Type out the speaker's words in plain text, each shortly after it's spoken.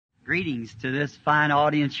greetings to this fine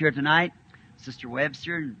audience here tonight, Sister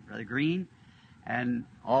Webster and Brother Green, and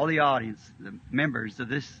all the audience, the members of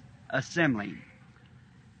this assembly.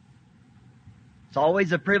 It's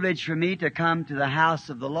always a privilege for me to come to the house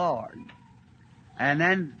of the Lord. And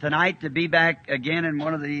then tonight to be back again in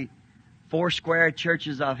one of the Foursquare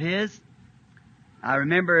churches of His. I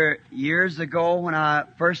remember years ago when I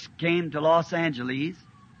first came to Los Angeles,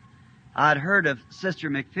 I'd heard of Sister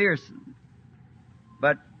McPherson,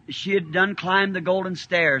 but she had done climbed the golden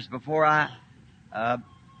stairs before I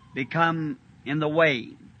become in the way.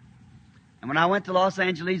 And when I went to Los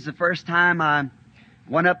Angeles the first time, I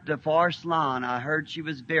went up to Forest Lawn. I heard she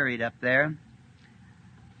was buried up there.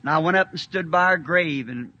 And I went up and stood by her grave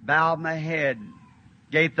and bowed my head,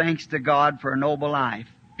 gave thanks to God for a noble life.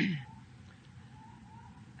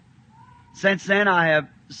 Since then, I have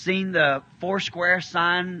seen the Foursquare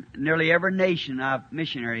sign in nearly every nation I've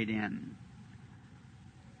missionaried in.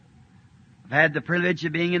 I've had the privilege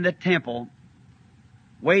of being in the temple,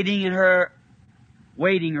 waiting in her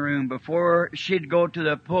waiting room before she'd go to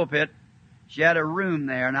the pulpit. She had a room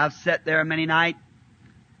there, and I've sat there many nights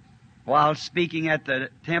while speaking at the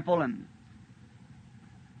temple and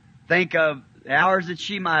think of the hours that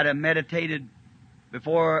she might have meditated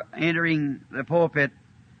before entering the pulpit,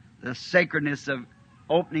 the sacredness of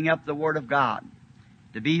opening up the Word of God.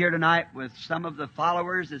 To be here tonight with some of the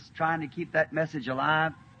followers that's trying to keep that message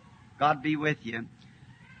alive, God be with you.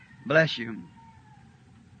 Bless you.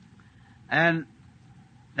 And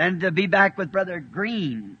then to be back with Brother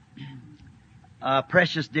Green, a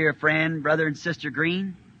precious dear friend, Brother and Sister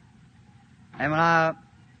Green. And when I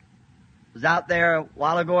was out there a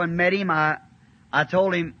while ago and met him, I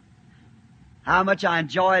told him how much I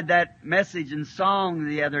enjoyed that message and song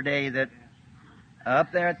the other day that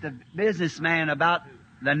up there at the Businessman about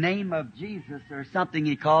the name of Jesus or something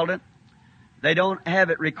he called it. They don't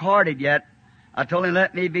have it recorded yet. I told him,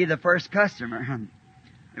 let me be the first customer.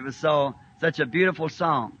 It was such a beautiful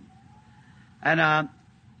song. And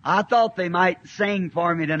I thought they might sing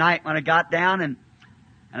for me tonight when I got down,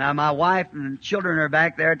 and my wife and children are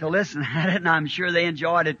back there to listen at it, and I'm sure they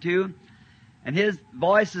enjoyed it too. And his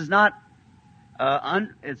voice is not,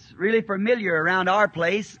 it's really familiar around our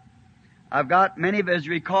place. I've got many of his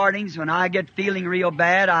recordings. When I get feeling real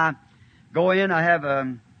bad, I go in, I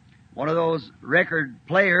have one of those record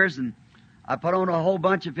players, and I put on a whole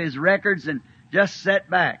bunch of his records and just sit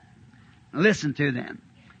back and listen to them.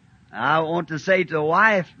 I want to say to the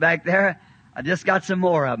wife back there, I just got some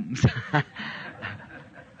more of them.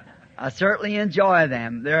 I certainly enjoy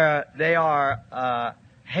them. They are a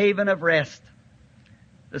haven of rest.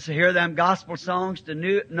 Just to hear them gospel songs,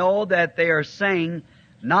 to know that they are sang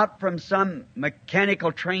not from some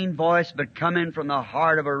mechanical trained voice, but coming from the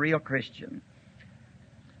heart of a real Christian.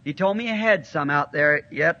 He told me he had some out there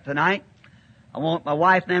yet tonight. I want my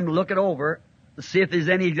wife and them to look it over to see if there's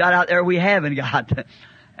any got out there we haven't got.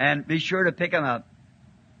 And be sure to pick them up.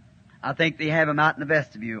 I think they have them out in the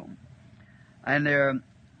vestibule. And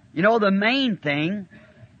the main thing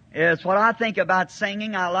is what I think about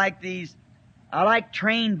singing. I like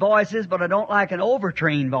trained voices, but I don't like an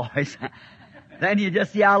overtrained voice. Then you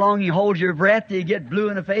just see how long you hold your breath till you get blue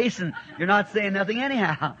in the face and you're not saying nothing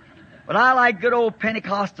anyhow. But I like good old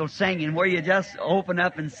Pentecostal singing where you just open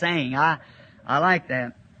up and sing. I like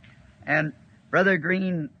that. And Brother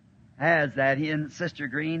Green has that, he and Sister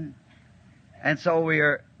Green. And so we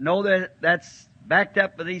know that that's backed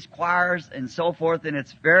up with these choirs and so forth, and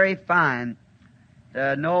it's very fine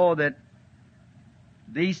to know that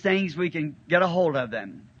these things we can get a hold of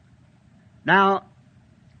them. Now,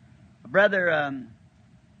 Brother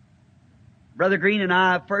Green and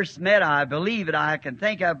I first met, I believe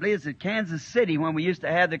it's at Kansas City when we used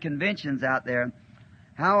to have the conventions out there.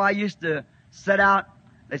 How I used to set out.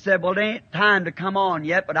 They said, well, it ain't time to come on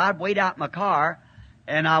yet, but I'd wait out in my car,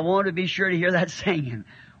 and I wanted to be sure to hear that singing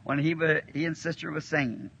when he and Sister was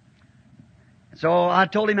singing. So I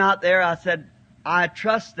told him out there, I said, I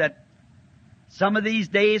trust that some of these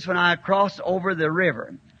days when I cross over the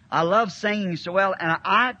river, I love singing so well, and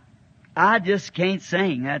I just can't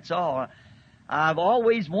sing, that's all. I've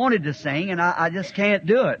always wanted to sing, and I just can't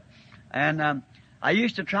do it. And I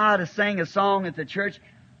used to try to sing a song at the church,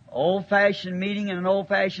 old-fashioned meeting in an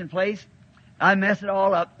old-fashioned place. I mess it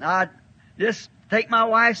all up. I just take my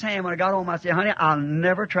wife's hand when I got home. I said, honey, I'll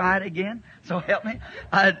never try it again. So help me.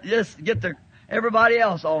 I just get everybody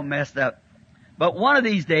else all messed up. But one of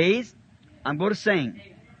these days, I'm going to sing.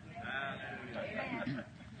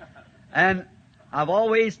 And I've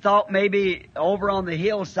always thought maybe over on the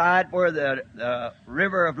hillside where the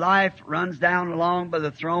river of life runs down along by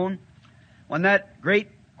the throne, when that great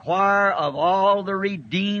choir of all the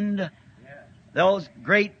redeemed. Those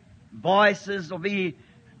great voices will be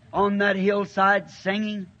on that hillside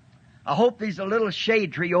singing. I hope there's a little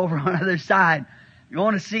shade tree over on the other side. If you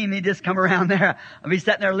want to see me, just come around there. I'll be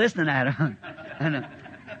sitting there listening at them.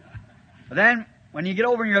 But then, when you get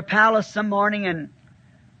over in your palace some morning and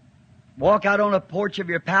walk out on the porch of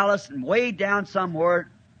your palace, and way down somewhere,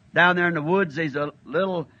 down there in the woods, there's a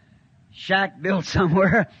little shack built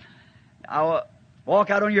somewhere. I'll walk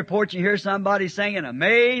out on your porch and hear somebody singing,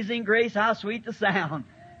 "Amazing Grace, how sweet the sound."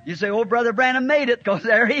 You say, "Oh, Brother Branham made it," because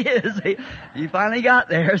there he is. He finally got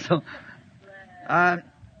there. So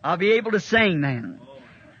I'll be able to sing then.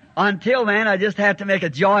 Until then, I just have to make a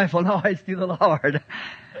joyful noise to the Lord.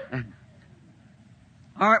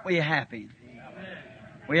 Aren't we happy?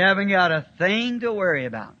 We haven't got a thing to worry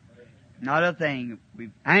about. Not a thing.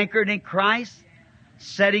 We've anchored in Christ,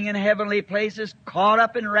 setting in heavenly places, caught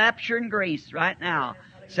up in rapture and grace right now,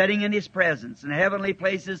 setting in His presence in heavenly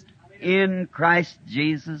places in Christ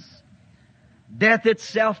Jesus. Death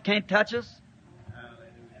itself can't touch us.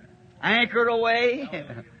 Anchored away.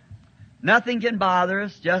 Nothing can bother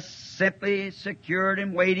us, just simply secured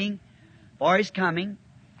and waiting for His coming.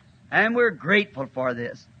 And we're grateful for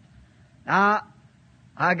this. Now,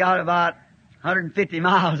 I got about 150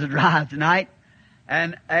 miles to drive tonight,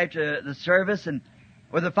 and after the service, and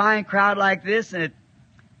with a fine crowd like this, and it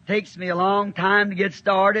takes me a long time to get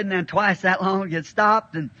started, and then twice that long to get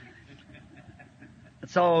stopped, and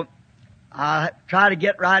so I try to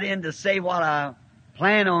get right in to say what I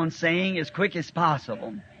plan on saying as quick as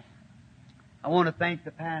possible. I want to thank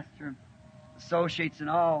the pastor, associates, and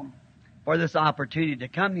all for this opportunity to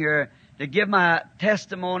come here to give my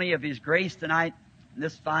testimony of His grace tonight in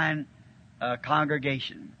this fine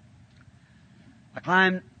congregation. I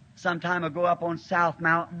climbed some time ago up on South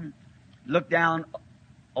Mountain, looked down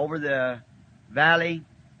over the valley,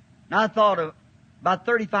 and I thought of about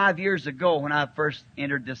 35 years ago when I first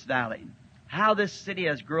entered this valley, how this city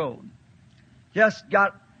has grown. Just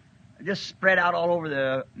spread out all over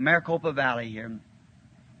the Maricopa Valley here.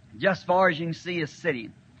 Just as far as you can see a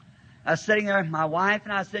city. I was sitting there with my wife,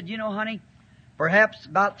 and I said, "You know, honey, perhaps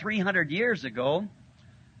about 300 years ago,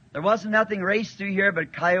 there wasn't nothing raced through here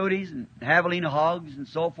but coyotes and javelina hogs and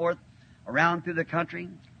so forth around through the country.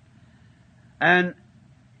 And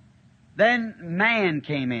then man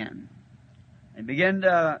came in and began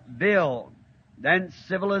to build. Then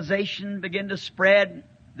civilization began to spread.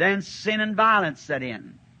 Then sin and violence set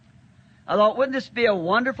in. I thought, wouldn't this be a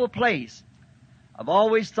wonderful place? I've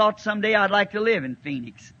always thought someday I'd like to live in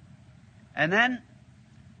Phoenix." And then,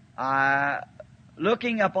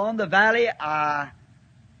 looking up on the valley, I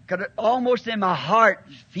could almost in my heart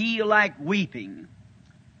feel like weeping.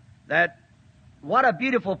 That what a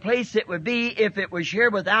beautiful place it would be if it was here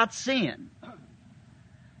without sin.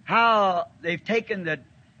 How they've taken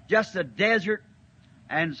just the desert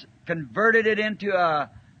and converted it into a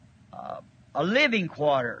living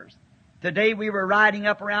quarters. Today we were riding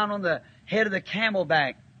up around on the head of the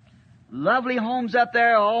Camelback. Lovely homes up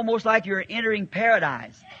there, almost like you're entering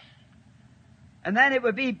paradise. And then it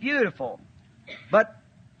would be beautiful. But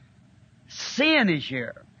sin is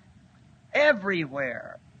here.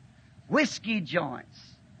 Everywhere. Whiskey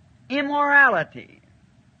joints. Immorality.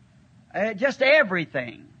 Just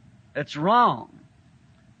everything that's wrong.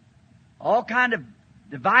 All kind of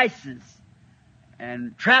devices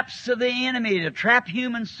and traps of the enemy to trap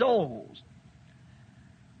human souls.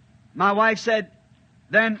 My wife said,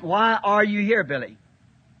 "Then why are you here, Billy?"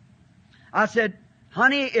 I said,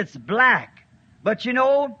 "Honey, it's black. But you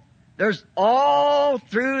know, there's all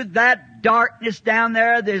through that darkness down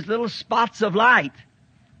there, there's little spots of light.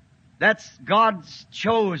 That's God's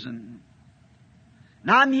chosen.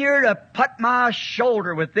 And I'm here to put my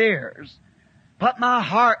shoulder with theirs, put my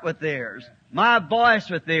heart with theirs, my voice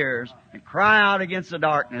with theirs, and cry out against the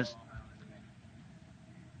darkness."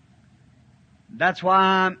 That's why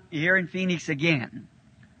I'm here in Phoenix again.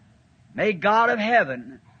 May God of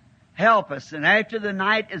heaven help us. And after the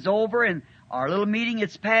night is over and our little meeting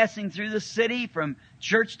is passing through the city from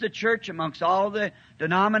church to church amongst all the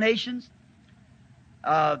denominations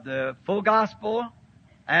of the full gospel,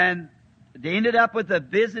 and they ended up with the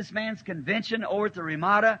businessman's convention over at the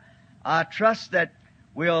Ramada, I trust that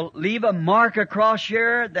we'll leave a mark across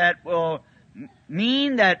here that will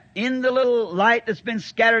mean that in the little light that's been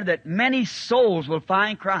scattered, that many souls will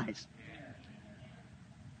find Christ.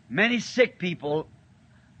 Many sick people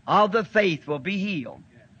of the faith will be healed.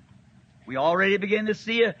 We already begin to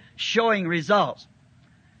see showing results.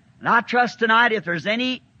 And I trust tonight, if there's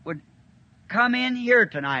any would come in here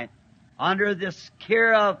tonight under this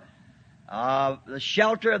care of the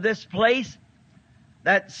shelter of this place,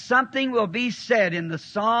 that something will be said in the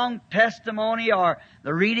song, testimony, or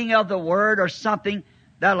the reading of the Word, or something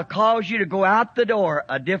that'll cause you to go out the door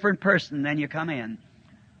a different person than you come in.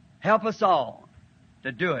 Help us all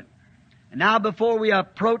to do it. And now before we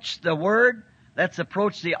approach the Word, let's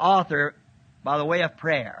approach the author by the way of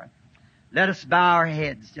prayer. Let us bow our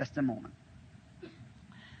heads just a moment.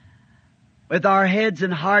 With our heads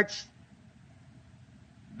and hearts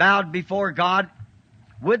bowed before God,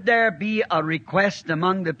 would there be a request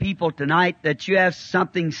among the people tonight that you have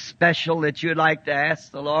something special that you'd like to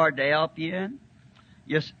ask the Lord to help you in?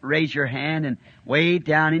 Just raise your hand and way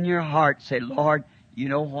down in your heart say, Lord, you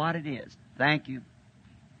know what it is. Thank you.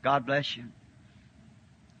 God bless you.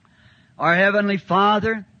 Our Heavenly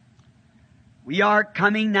Father, we are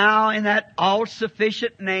coming now in that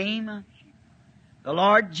all-sufficient name, the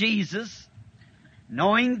Lord Jesus,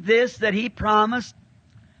 knowing this, that He promised,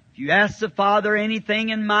 if you ask the Father anything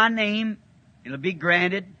in my name, it'll be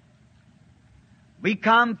granted. We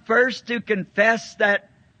come first to confess that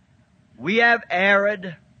we have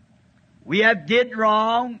erred, we have did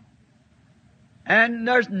wrong, and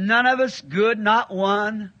there's none of us good, not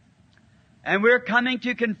one. And we're coming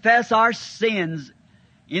to confess our sins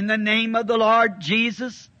in the name of the Lord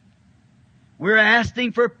Jesus. We're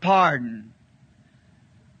asking for pardon.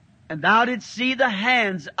 And Thou didst see the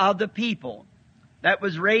hands of the people that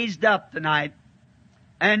was raised up tonight.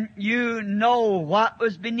 And You know what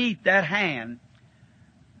was beneath that hand,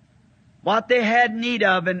 what they had need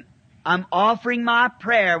of. And I'm offering my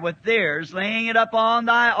prayer with theirs, laying it up on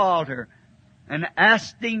Thy altar and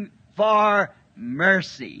asking for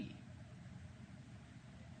mercy.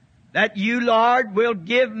 That You, Lord, will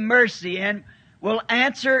give mercy and will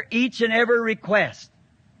answer each and every request.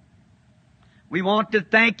 We want to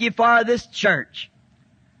thank You for this church,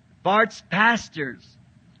 for its pastors,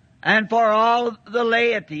 and for all the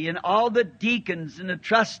laity and all the deacons and the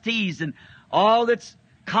trustees and all that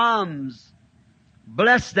comes.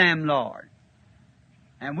 Bless them, Lord.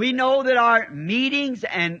 And we know that our meetings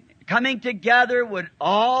and coming together would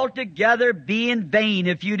altogether be in vain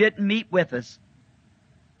if You didn't meet with us.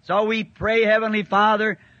 So we pray, Heavenly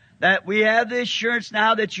Father, that we have the assurance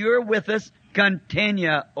now that You're with us.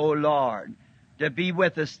 Continue, O Lord, to be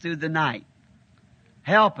with us through the night.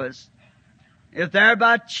 Help us. If there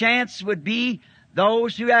by chance would be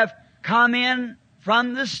those who have come in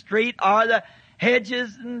from the street or the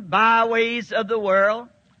hedges and byways of the world,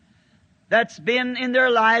 that's been in their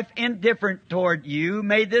life indifferent toward You,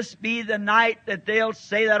 may this be the night that they'll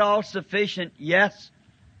say that all-sufficient yes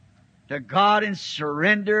to God and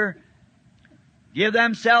surrender, give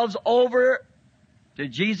themselves over to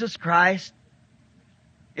Jesus Christ.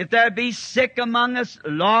 If there be sick among us,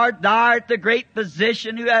 Lord, Thou art the great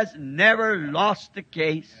physician who has never lost a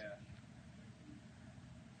case.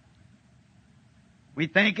 We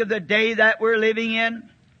think of the day that we're living in,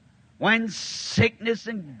 when sickness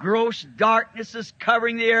and gross darkness is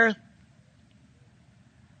covering the earth.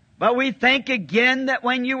 But we think again that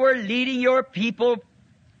when You were leading Your people,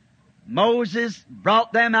 Moses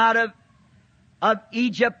brought them out of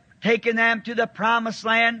Egypt, taking them to the promised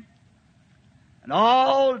land, and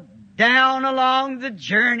all down along the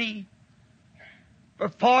journey for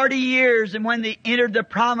 40 years, and when they entered the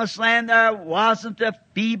promised land, there wasn't a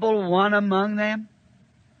feeble one among them.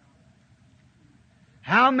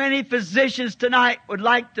 How many physicians tonight would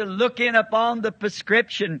like to look in upon the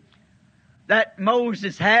prescription that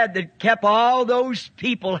Moses had that kept all those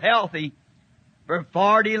people healthy for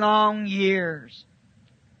 40 long years?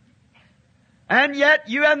 And yet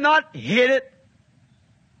You have not hid it.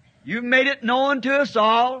 You've made it known to us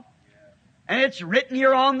all. And it's written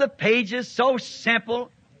here on the pages, so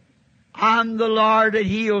simple. I'm the Lord that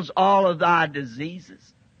heals all of thy diseases.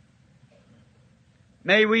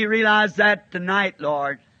 May we realize that tonight,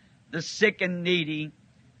 Lord, the sick and needy,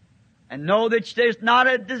 and know that there's not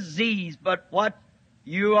a disease, but what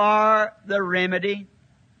You are the remedy,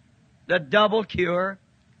 the double cure.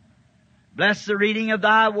 Bless the reading of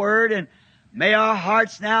Thy Word, and may our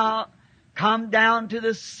hearts now come down to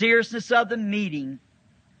the seriousness of the meeting,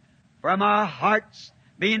 from our hearts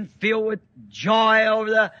being filled with joy over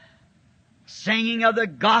the singing of the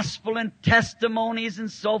gospel and testimonies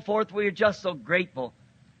and so forth. We are just so grateful.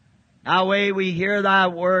 Now way we hear Thy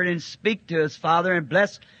Word, and speak to us, Father, and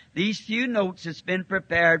bless these few notes that's been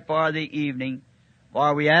prepared for the evening.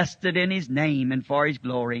 For we ask it in His name and for His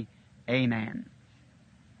glory. Amen.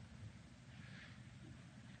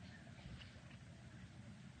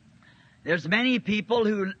 There's many people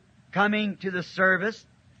who, coming to the service,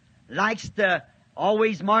 likes to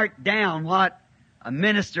always mark down what a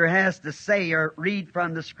minister has to say or read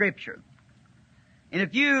from the Scripture. And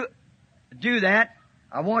if you do that,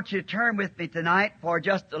 I want you to turn with me tonight for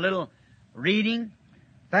just a little reading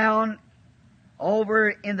found over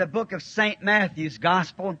in the book of St. Matthew's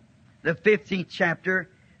Gospel, the 15th chapter,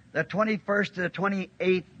 the 21st to the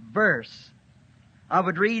 28th verse. I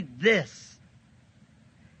would read this.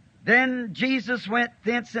 Then Jesus went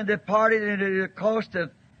thence and departed into the coast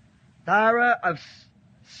of Tyre of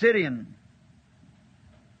Sidon.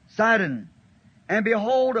 And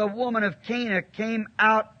behold, a woman of Cana came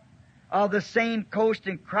out of the same coast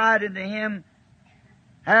and cried unto him,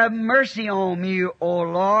 Have mercy on me, O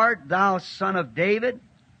Lord, thou Son of David.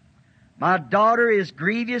 My daughter is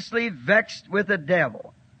grievously vexed with the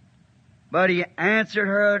devil. But he answered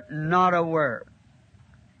her not a word.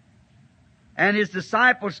 And his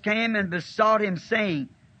disciples came and besought him, saying,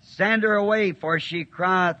 Send her away, for she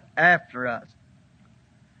crieth after us.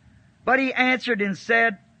 But he answered and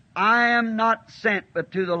said, I am not sent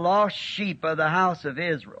but to the lost sheep of the house of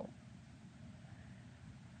Israel.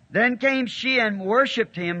 Then came she and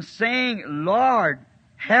worshipped him, saying, Lord,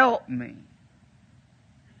 help me.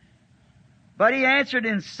 But he answered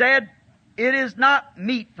and said, It is not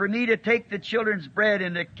meet for me to take the children's bread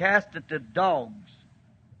and to cast it to dogs.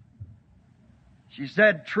 She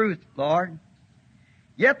said, Truth, Lord.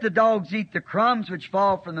 Yet the dogs eat the crumbs which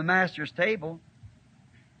fall from the master's table.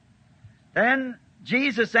 Then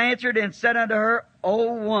Jesus answered and said unto her,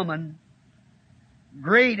 O woman,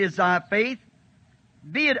 great is thy faith.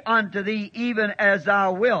 Be it unto thee even as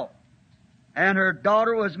thou wilt. And her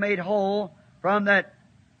daughter was made whole from that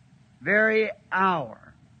very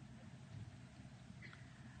hour.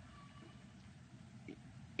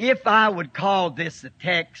 If I would call this a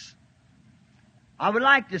text, I would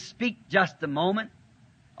like to speak just a moment,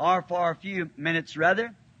 or for a few minutes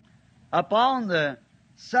rather, upon the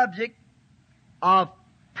subject of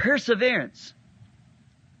perseverance.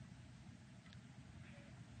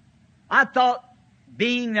 I thought,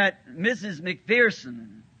 being that Mrs.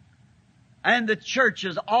 McPherson and the church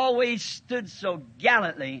has always stood so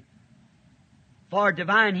gallantly for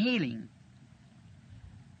divine healing,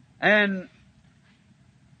 and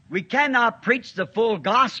we cannot preach the full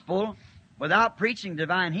gospel without preaching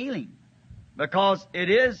divine healing, because it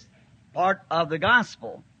is part of the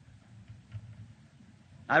gospel.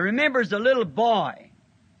 I remember as a little boy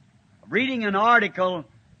reading an article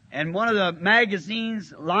in one of the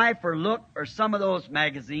magazines, Life or Look, or some of those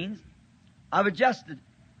magazines. I was just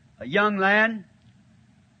a young lad,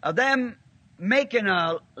 of them making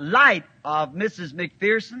a light of Mrs.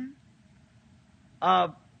 McPherson,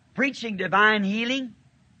 of preaching divine healing.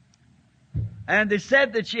 And they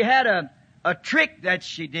said that she had a trick that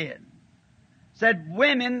she did. Said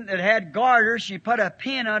women that had garters, she put a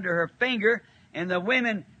pin under her finger, and the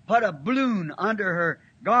women put a balloon under her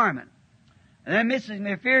garment. And then Mrs.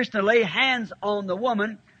 McPherson would lay hands on the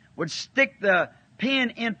woman, would stick the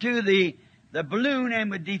pin into the balloon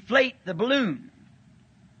and would deflate the balloon.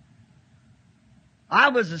 I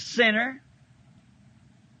was a sinner,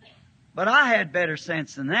 but I had better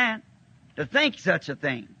sense than that to think such a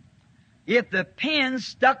thing. If the pin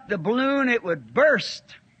stuck the balloon, it would burst.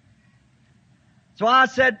 So I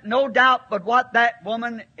said, no doubt but what that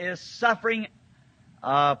woman is suffering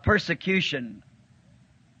persecution.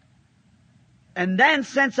 And then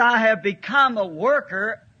since I have become a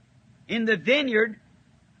worker in the vineyard,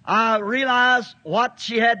 I realized what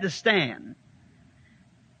she had to stand.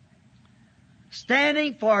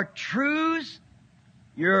 Standing for truths,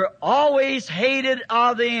 you're always hated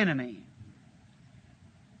of the enemy.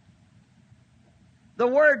 The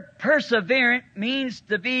word perseverant means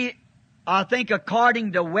to be, I think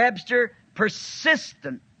according to Webster,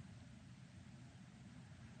 persistent.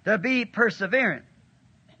 To be perseverant.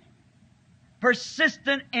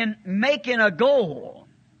 Persistent in making a goal.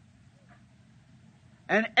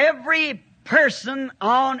 And every person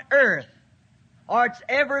on earth, or it's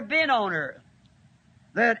ever been on earth,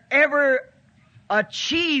 that ever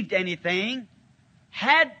achieved anything,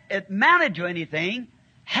 had it amounted to anything,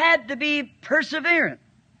 had to be perseverant.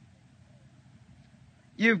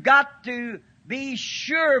 You've got to be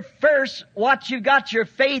sure first what you've got your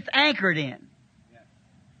faith anchored in.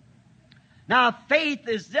 Now, faith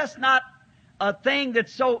is just not a thing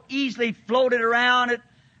that's so easily floated around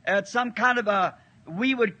at some kind of a,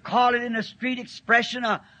 we would call it in a street expression,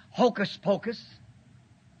 a hocus pocus.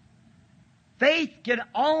 Faith can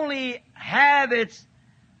only have its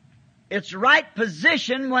right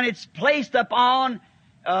position when it's placed upon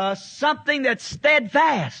something that's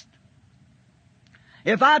steadfast.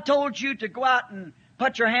 If I told you to go out and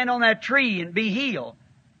put your hand on that tree and be healed,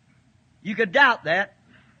 you could doubt that.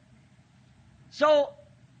 So,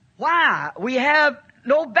 why? We have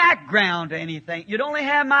no background to anything. You'd only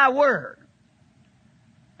have my word.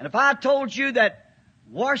 And if I told you that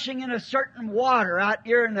washing in a certain water out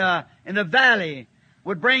here in the valley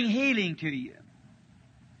would bring healing to you,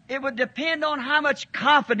 it would depend on how much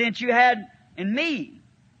confidence you had in me.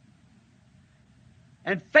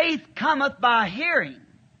 And faith cometh by hearing.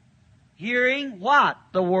 Hearing what?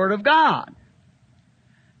 The Word of God.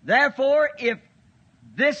 Therefore, if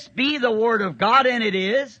this be the Word of God, and it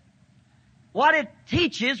is, what it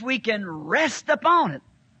teaches, we can rest upon it.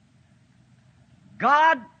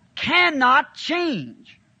 God cannot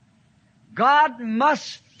change. God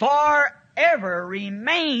must forever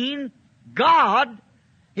remain God.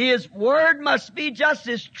 His Word must be just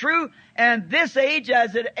as true in this age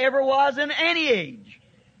as it ever was in any age.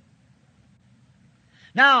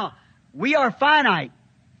 Now, we are finite.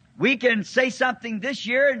 We can say something this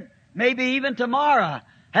year and maybe even tomorrow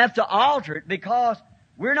have to alter it because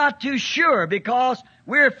we're not too sure, because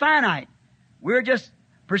we're finite. We're just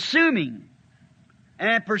presuming.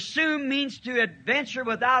 And presume means to adventure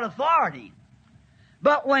without authority.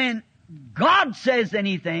 But when God says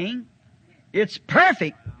anything, it's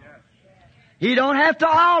perfect. He don't have to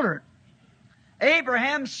alter it.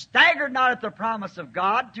 Abraham staggered not at the promise of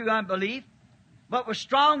God through unbelief, but was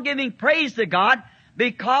strong, giving praise to God,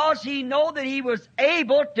 because he knew that he was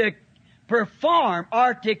able to perform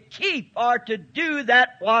or to keep or to do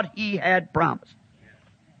that what he had promised.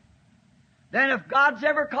 Then if God's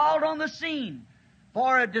ever called on the scene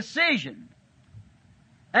for a decision,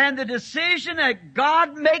 and the decision that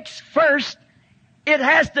God makes first, it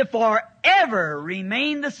has to forever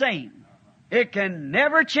remain the same. It can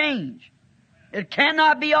never change. It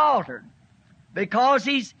cannot be altered, because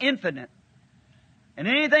He's infinite. And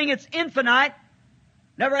anything that's infinite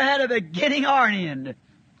never had a beginning or an end.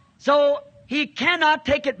 So He cannot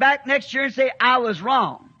take it back next year and say, I was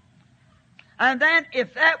wrong. And then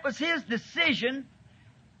if that was His decision,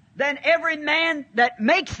 then every man that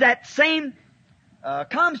makes that same,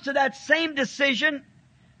 comes to that same decision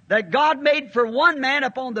that God made for one man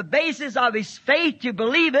upon the basis of his faith to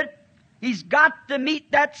believe it, he's got to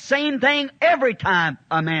meet that same thing every time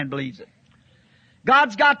a man believes it.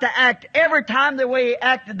 God's got to act every time the way He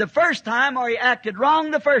acted the first time, or He acted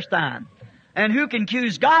wrong the first time. And who can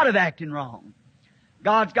accuse God of acting wrong?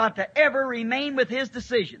 God's got to ever remain with His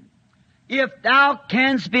decision. If thou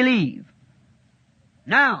canst believe.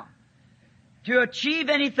 Now, to achieve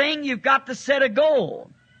anything, you've got to set a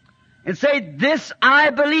goal. And say, this I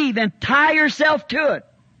believe, and tie yourself to it.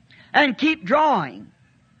 And keep drawing.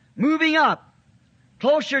 Moving up.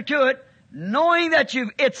 Closer to it. Knowing that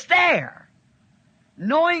it's there.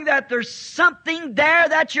 Knowing that there's something there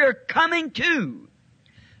that you're coming to.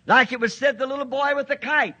 Like it was said, the little boy with the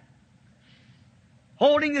kite.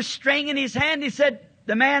 Holding the string in his hand,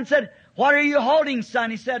 the man said, what are you holding, son?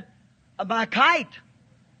 He said, my kite.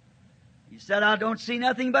 He said, I don't see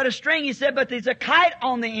nothing but a string. He said, but there's a kite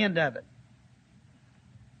on the end of it.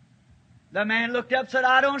 The man looked up and said,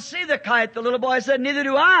 I don't see the kite. The little boy said, neither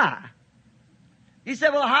do I. He said,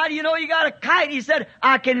 well, how do you know you got a kite? He said,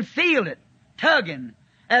 I can feel it tugging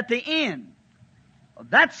at the end. Well,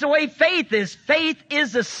 that's the way faith is. Faith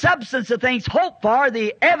is the substance of things hoped for,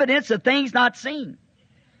 the evidence of things not seen.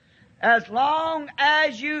 As long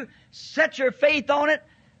as you set your faith on it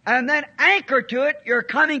and then anchor to it, you're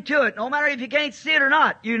coming to it. No matter if you can't see it or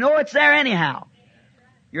not, you know it's there anyhow.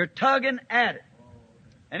 You're tugging at it.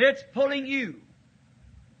 And it's pulling you.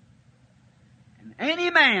 And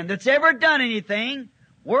any man that's ever done anything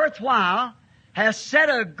worthwhile has set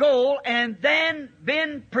a goal and then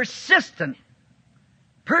been persistent,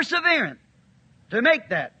 perseverant to make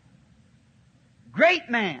that. Great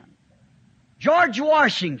man, George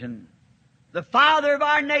Washington, the father of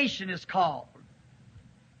our nation, is called.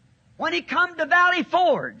 When he come to Valley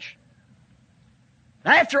Forge,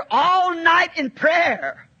 after all night in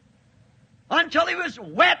prayer, until he was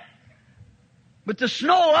wet with the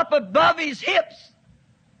snow up above his hips,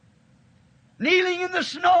 kneeling in the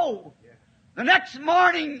snow. The next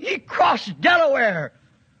morning he crossed Delaware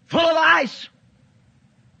full of ice.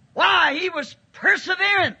 Why? He was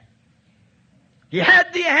perseverant. He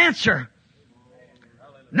had the answer.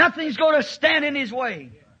 Nothing's going to stand in his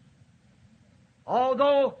way.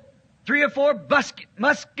 Although 3 or 4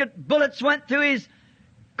 musket bullets went through his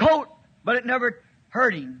coat, but it never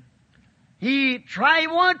hurt him. He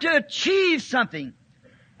wanted to achieve something,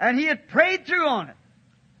 and he had prayed through on it,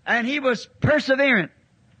 and he was perseverant.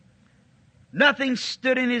 Nothing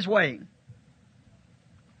stood in his way.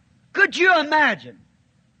 Could you imagine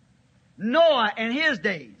Noah in his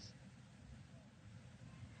days?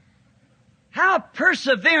 How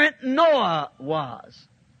perseverant Noah was.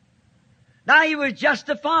 Now he was just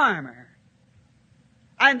a farmer.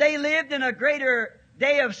 And they lived in a greater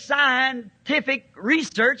day of scientific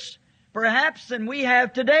research, perhaps, than we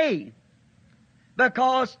have today.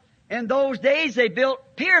 Because in those days they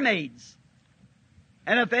built pyramids.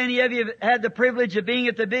 And if any of you have had the privilege of being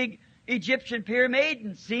at the big Egyptian pyramid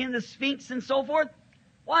and seeing the Sphinx and so forth,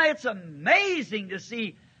 why, it's amazing to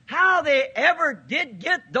see how they ever did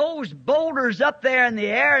get those boulders up there in the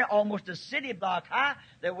air, almost a city block high,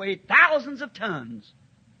 that weighed thousands of tons.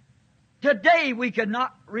 Today we could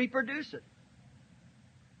not reproduce it.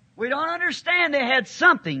 We don't understand they had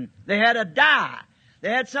something. They had a dye. They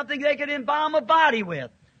had something they could embalm a body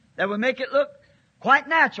with that would make it look quite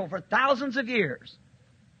natural for thousands of years.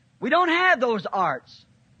 We don't have those arts,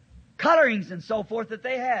 colorings and so forth that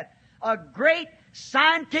they had. A great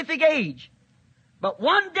scientific age. But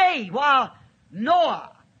one day while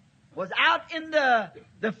Noah was out in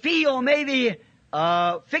the field maybe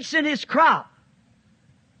fixing his crop,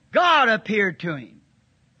 God appeared to him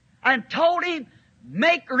and told him,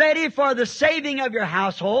 make ready for the saving of your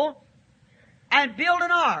household and build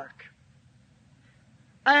an ark.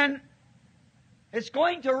 And it's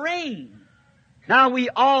going to rain. Now we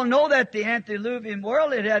all know that the antediluvian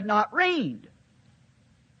world, it had not rained.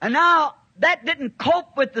 And now that didn't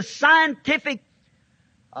cope with the scientific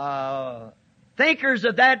thinkers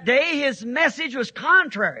of that day. His message was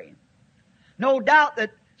contrary. No doubt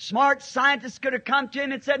that smart scientists could have come to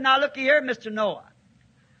him and said, now looky here, Mr. Noah.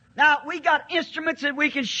 Now we got instruments that we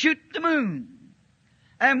can shoot the moon.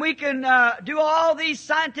 And we can do all these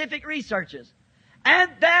scientific researches.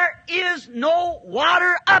 And there is no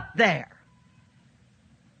water up there.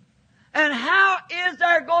 And how is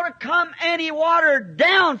there going to come any water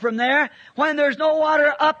down from there when there's no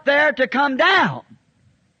water up there to come down?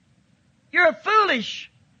 You're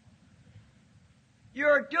foolish.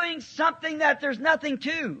 You're doing something that there's nothing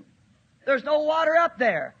to. There's no water up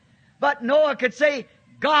there. But Noah could say,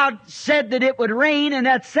 God said that it would rain, and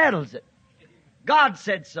that settles it. God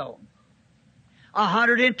said so.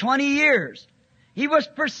 120 years. He was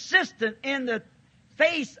persistent in the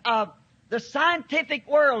face of the scientific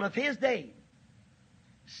world of his day,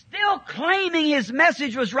 still claiming his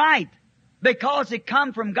message was right because it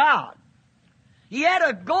come from God. He had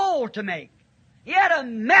a goal to make. He had a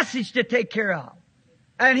message to take care of.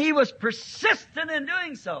 And he was persistent in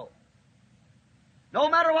doing so. No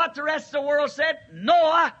matter what the rest of the world said,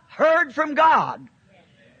 Noah heard from God.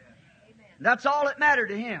 That's all that mattered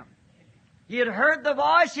to him. He had heard the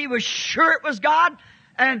voice. He was sure it was God.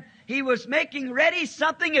 And he was making ready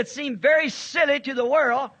something that seemed very silly to the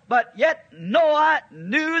world, but yet Noah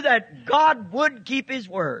knew that God would keep His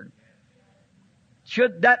word.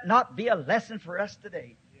 Should that not be a lesson for us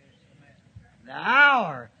today? The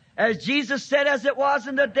hour, as Jesus said, as it was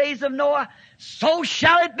in the days of Noah, so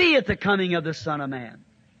shall it be at the coming of the Son of Man.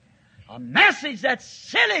 A message that's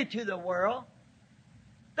silly to the world.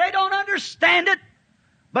 They don't understand it.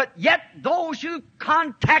 But yet those who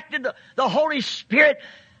contacted the Holy Spirit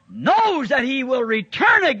knows that He will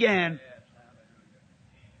return again.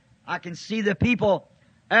 I can see the people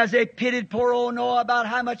as they pitied poor old Noah about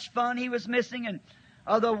how much fun he was missing and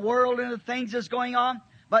of the world and the things that's going on.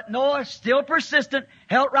 But Noah, still persistent,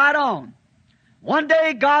 held right on. One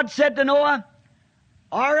day God said to Noah,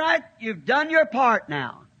 all right, you've done your part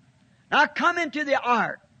now. Now come into the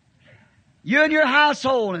ark. You and your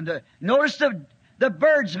household. And notice the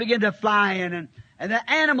birds begin to fly in and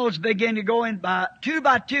the animals begin to go in by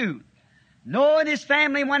two. Noah and his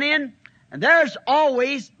family went in, and there's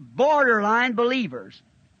always borderline believers.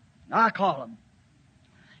 I call them.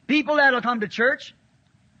 People that'll come to church.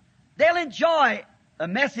 They'll enjoy a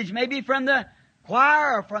message maybe from the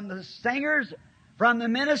choir or from the singers, from the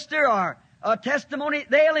minister or a testimony.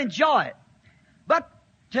 They'll enjoy it. But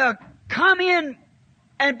to come in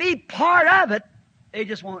and be part of it, they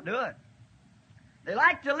just won't do it. They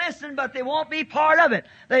like to listen, but they won't be part of it.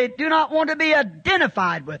 They do not want to be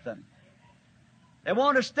identified with them. They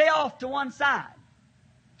want to stay off to one side.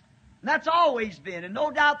 And that's always been, and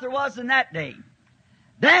no doubt there was in that day.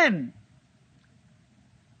 Then,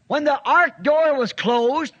 when the ark door was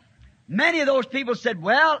closed, many of those people said,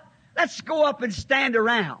 well, let's go up and stand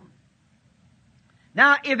around.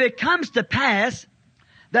 Now, if it comes to pass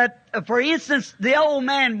that, for instance, the old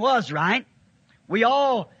man was right, we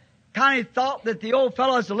all kind of thought that the old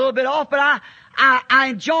fellow was a little bit off, but I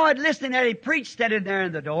enjoyed listening that he preached standing there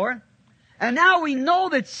in the door. And now we know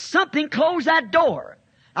that something closed that door.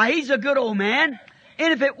 Now, he's a good old man,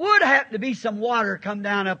 and if it would happen to be some water come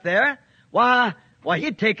down up there, why,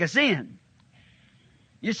 he'd take us in.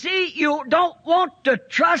 You see, you don't want to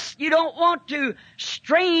trust, you don't want to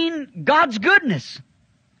strain God's goodness.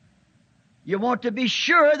 You want to be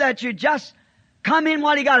sure that you just come in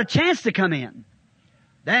while you got a chance to come in.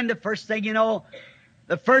 Then the first thing you know,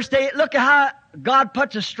 the first day, look at how God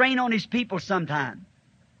puts a strain on His people sometime.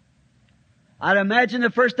 I'd imagine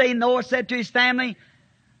the first day Noah said to his family,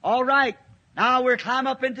 all right, now we're climb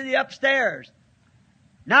up into the upstairs.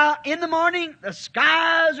 Now, in the morning, the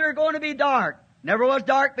skies are going to be dark. Never was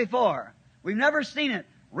dark before. We've never seen it.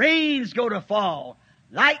 Rain's going to fall.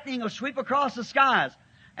 Lightning will sweep across the skies.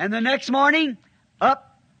 And the next morning,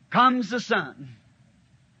 up comes the sun.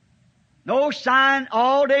 No sign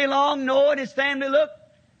all day long. Noah and his family looked.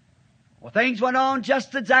 Well, things went on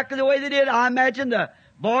just exactly the way they did. I imagine the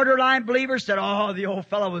borderline believers said, oh, the old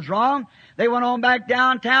fellow was wrong. They went on back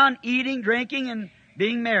downtown, eating, drinking, and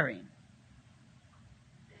being merry.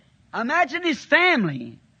 Imagine his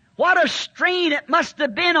family. What a strain it must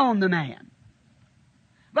have been on the man.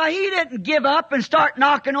 But he didn't give up and start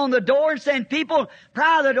knocking on the door and saying, people,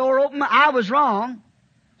 pry the door open, I was wrong.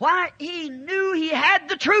 Why? He knew he had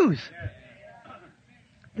the truth.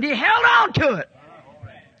 And he held on to it.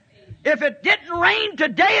 If it didn't rain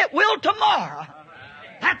today, it will tomorrow.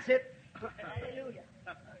 That's it.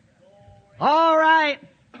 All right.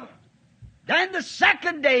 Then the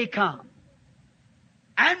second day come.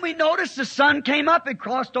 And we noticed the sun came up and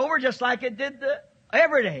crossed over just like it did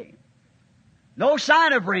every day. No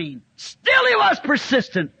sign of rain. Still he was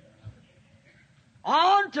persistent.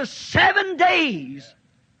 On to 7 days.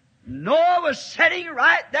 Noah was sitting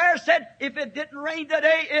right there, said, if it didn't rain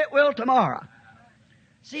today, it will tomorrow.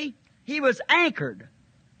 See, he was anchored.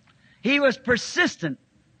 He was persistent,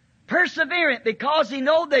 perseverant, because he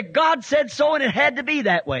knew that God said so and it had to be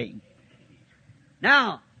that way.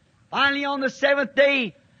 Now, finally on the 7th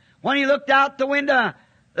day, when he looked out the window,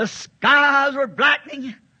 the skies were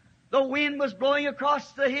blackening. The wind was blowing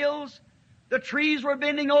across the hills. The trees were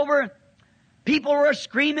bending over. People were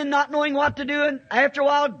screaming, not knowing what to do. And after a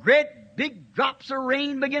while, great big drops of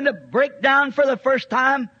rain began to break down for the first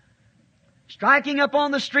time, striking up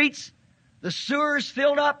on the streets. The sewers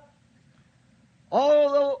filled up.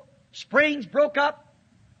 All the springs broke up.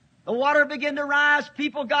 The water began to rise.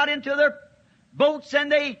 People got into their boats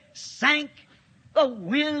and they sank. The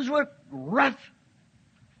winds were rough.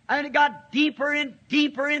 And it got deeper and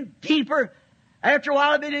deeper and deeper. After a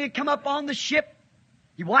while, it began to come up on the ship.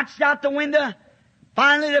 He watched out the window.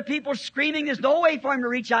 Finally, the people screaming. There's no way for him to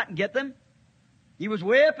reach out and get them. He was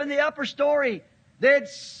way up in the upper story. They'd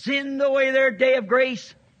sinned away their day of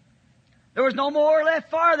grace. There was no more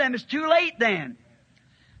left for them. It's too late then.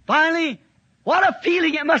 Finally, what a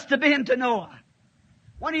feeling it must have been to Noah.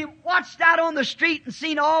 When he watched out on the street and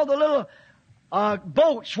seen all the little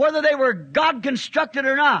boats, whether they were God-constructed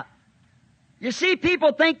or not. You see,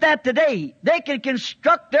 people think that today. They can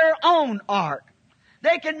construct their own ark.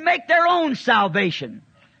 They can make their own salvation.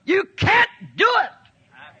 You can't do it.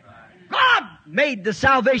 God made the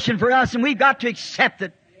salvation for us, and we've got to accept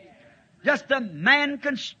it. Just a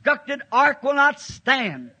man-constructed ark will not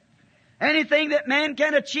stand. Anything that man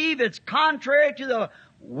can achieve that's contrary to the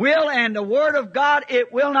will and the Word of God,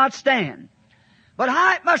 it will not stand. But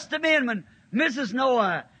how it must have been when Mrs.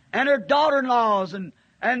 Noah and her daughter-in-laws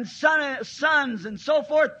and sons and so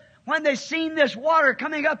forth, when they seen this water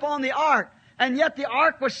coming up on the ark, and yet the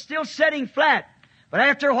ark was still setting flat. But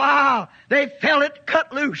after a while, they felt it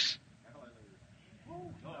cut loose.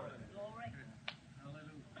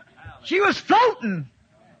 She was floating.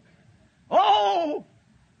 Oh,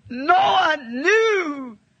 Noah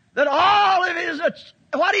knew that all of his,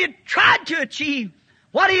 what he had tried to achieve,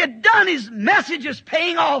 what he had done, his message was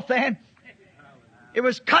paying off then. It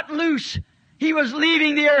was cut loose. He was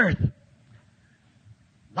leaving the earth.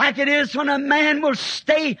 Like it is when a man will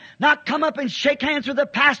stay, not come up and shake hands with the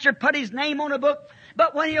pastor, put his name on a book,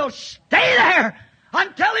 but when he'll stay there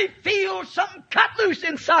until he feels something cut loose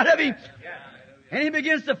inside of him. And he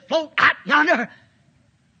begins to float out yonder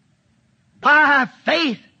by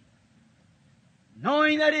faith,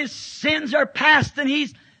 knowing that his sins are past and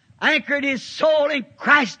he's anchored his soul in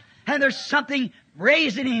Christ, and there's something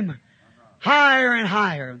raising him higher and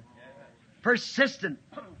higher. Persistent,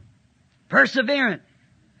 perseverant.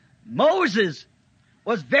 Moses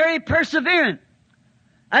was very perseverant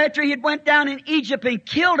after he had went down in Egypt and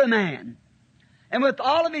killed a man. And with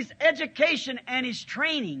all of his education and his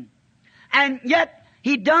training, and yet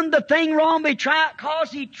he done the thing wrong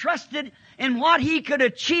because he trusted in what he could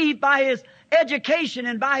achieve by his education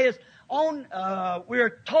and by his own,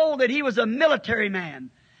 we're told that he was a military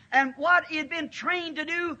man. And what he had been trained to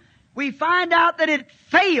do, we find out that it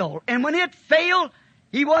failed. And when it failed,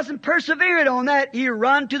 he wasn't perseverant on that. He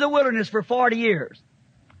run to the wilderness for 40 years.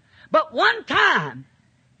 But one time,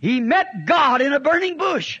 he met God in a burning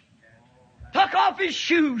bush. Took off his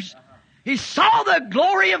shoes. He saw the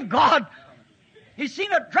glory of God. He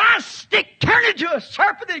seen a dry stick turn into a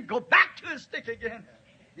serpent and go back to a stick again.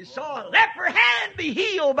 He saw a leper hand be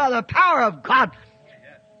healed by the power of God.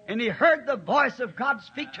 And he heard the voice of God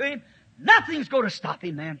speak to him. Nothing's going to stop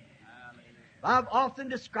him then. I've often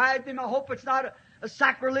described him, I hope it's not a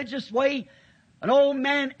sacrilegious way. An old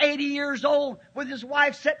man, 80 years old, with his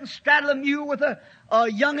wife sitting straddling a mule with a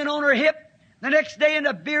young'un on her hip. The next day, and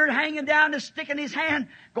a beard hanging down, the stick in his hand,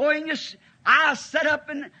 going, his eyes set up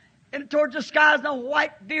and towards the skies, and a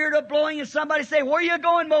white beard a blowing, and somebody say, "Where are you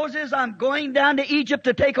going, Moses?" "I'm going down to Egypt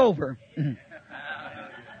to take over."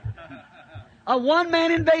 A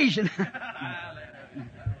one-man invasion.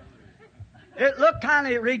 It looked kind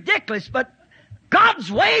of ridiculous, but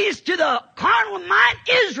God's ways to the carnal mind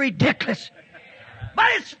is ridiculous. But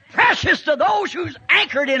it's precious to those who's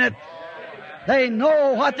anchored in it. They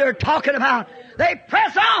know what they're talking about. They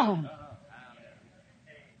press on.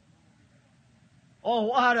 Oh,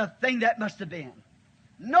 what a thing that must have been.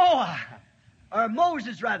 Noah, or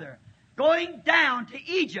Moses rather, going down to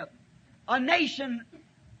Egypt, a nation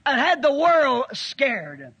that had the world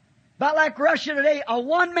scared. About like Russia today, a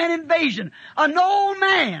one-man invasion. An old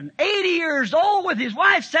man, 80 years old, with his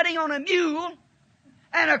wife sitting on a mule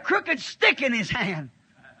and a crooked stick in his hand,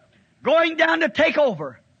 going down to take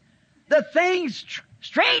over. The thing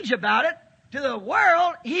strange about it, to the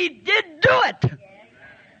world, he did do it.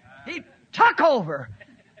 He took over.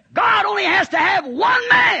 God only has to have one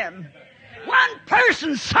man, one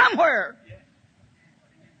person somewhere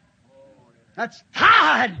that's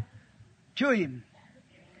tied to him.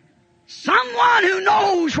 Someone who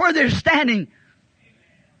knows where they're standing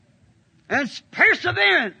and is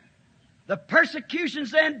perseverant. The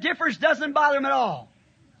persecutions and differs doesn't bother him at all.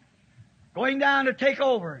 Going down to take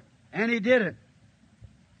over. And he did it.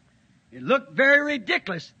 It looked very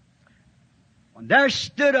ridiculous. When there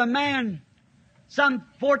stood a man some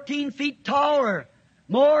 14 feet tall or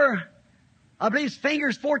more, I believe his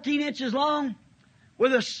fingers 14 inches long,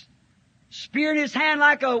 with a spear in his hand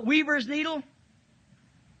like a weaver's needle,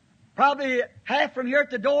 probably half from here at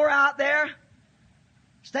the door out there,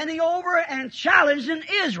 standing over and challenging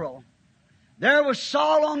Israel. There was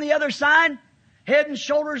Saul on the other side, head and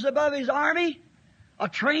shoulders above his army, a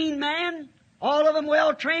trained man, all of them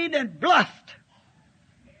well trained and bluffed.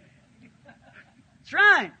 That's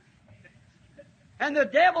right. And the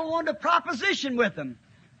devil wanted a proposition with them.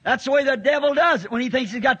 That's the way the devil does it when he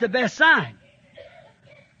thinks he's got the best side.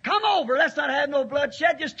 Come over, let's not have no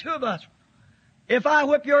bloodshed, just two of us. If I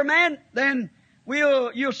whip your man, then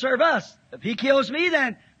you'll serve us. If he kills me,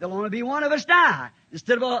 then there'll only be one of us die,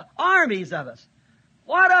 instead of armies of us.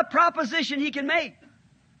 What a proposition he can make.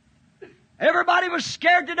 Everybody was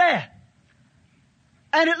scared to death.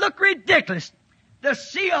 And it looked ridiculous to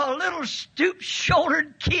see a little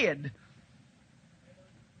stoop-shouldered kid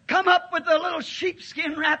come up with a little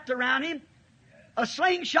sheepskin wrapped around him, a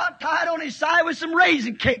slingshot tied on his side with some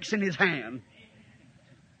raisin cakes in his hand.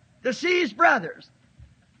 To see his brothers.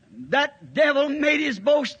 That devil made his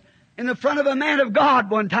boast in the front of a man of God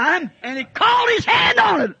one time, and he called his hand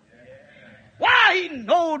on it. Why? He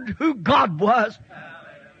knowed who God was.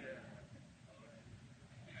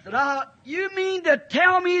 Said, you mean to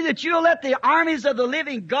tell me that you'll let the armies of the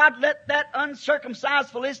living God, let that uncircumcised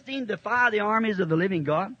Philistine defy the armies of the living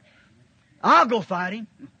God? I'll go fight him.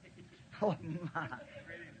 Oh my.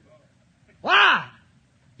 Why?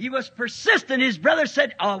 He was persistent. His brother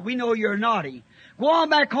said, we know you're naughty. Go on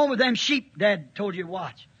back home with them sheep Dad told you to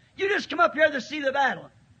watch. You just come up here to see the battle.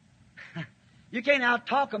 You can't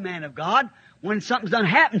out-talk a man of God when something's done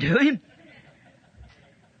happened to him.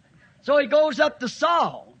 So he goes up to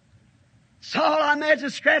Saul. Saul, I imagine,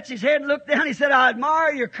 scratched his head and looked down. He said, I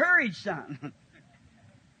admire your courage, son.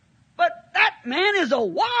 But that man is a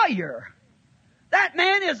warrior. That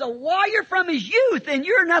man is a warrior from his youth, and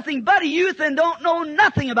you're nothing but a youth and don't know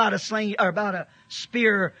nothing about a sling or about a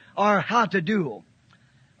spear or how to duel.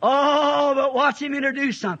 Oh, but watch him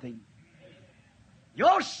introduce something.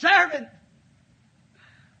 Your servant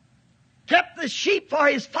kept the sheep for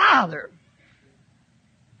his father.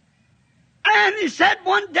 And he said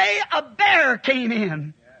one day a bear came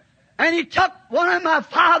in and he took one of my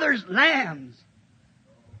father's lambs.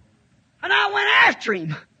 And I went after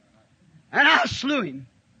him and I slew him.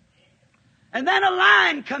 And then a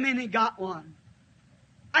lion come in and got one.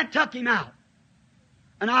 I took him out.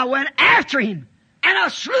 And I went after him and I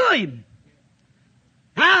slew him.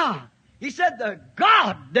 Now, he said, the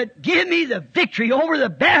God that gave me the victory over the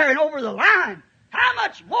bear and over the lion, how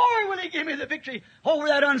much more will He give me the victory over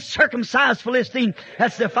that uncircumcised Philistine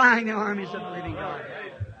that's defying the armies of the living God?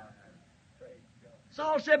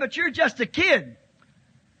 Saul said, but you're just a kid.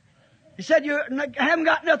 He said, you haven't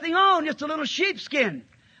got nothing on, just a little sheepskin.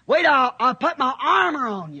 Wait, I'll put my armor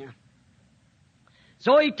on you.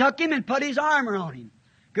 So he took him and put his armor on him.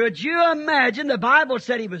 Could you imagine? The Bible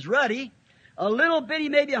said he was ruddy, a little bitty,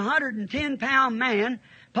 maybe 110-pound man,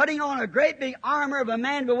 putting on a great big armor of a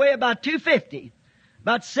man who weighed about 250,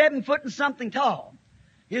 about 7 foot and something tall.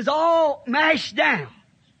 He was all mashed down.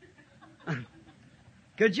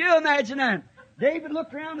 Could you imagine that? David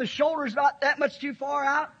looked around, the shoulders about that much too far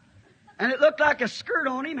out, and it looked like a skirt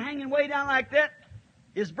on him, hanging way down like that.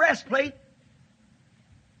 His breastplate.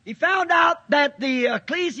 He found out that the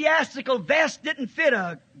ecclesiastical vest didn't fit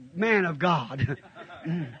a man of God.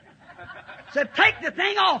 Said, take the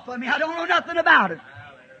thing off of me. I don't know nothing about it.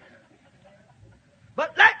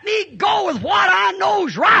 But let me go with what I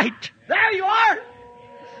know's right. There you are.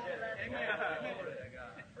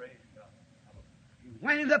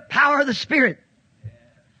 Went in the power of the Spirit.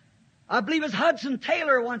 I believe as Hudson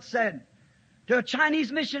Taylor once said to a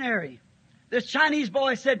Chinese missionary. This Chinese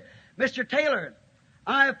boy said, Mr. Taylor,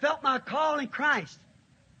 I have felt my call in Christ.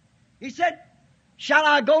 He said, shall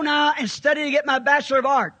I go now and study to get my Bachelor of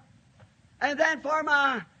Art? And then for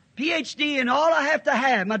my PhD and all I have to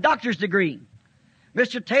have, my doctor's degree.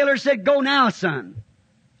 Mr. Taylor said, go now, son.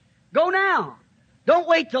 Go now. Don't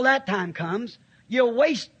wait till that time comes. You'll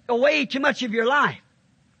waste away too much of your life.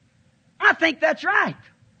 I think that's right.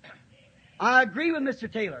 I agree with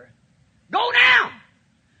Mr. Taylor. Go now.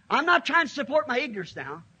 I'm not trying to support my ignorance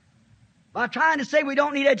now. I'm trying to say we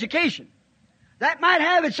don't need education. That might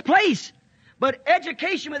have its place. But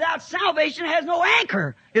education without salvation has no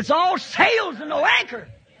anchor. It's all sails and no anchor.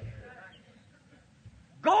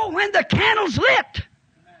 Go when the candle's lit.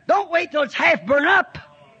 Don't wait till it's half burnt up.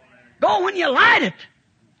 Go when you light it.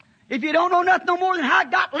 If you don't know nothing no more than how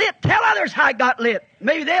it got lit, tell others how it got lit.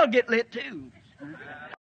 Maybe they'll get lit too.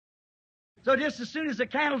 So just as soon as the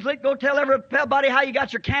candle's lit, go tell everybody how you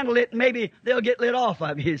got your candle lit, and maybe they'll get lit off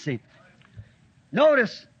of you, see.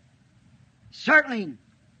 Notice, certainly,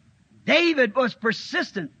 David was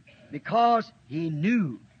persistent because he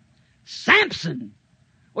knew. Samson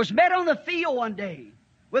was met on the field one day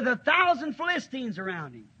with 1,000 Philistines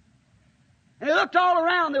around him. And he looked all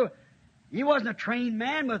around. He wasn't a trained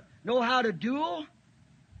man with know how to duel.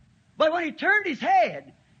 But when he turned his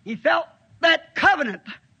head, he felt that covenant.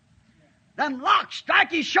 Them locks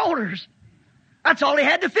strike his shoulders. That's all he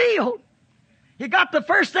had to feel. He got the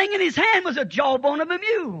first thing in his hand was a jawbone of a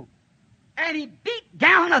mule. And he beat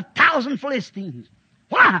down 1,000 Philistines.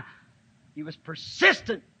 Why? He was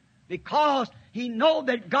persistent because he knew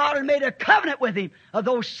that God had made a covenant with him of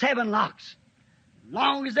those 7 locks. As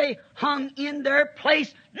long as they hung in their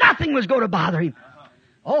place, nothing was going to bother him.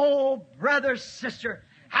 Oh, brother, sister,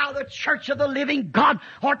 how the church of the living God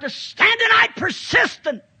ought to stand tonight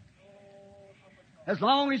persistent. As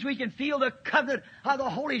long as we can feel the covenant of the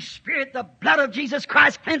Holy Spirit, the blood of Jesus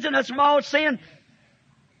Christ cleansing us from all sin,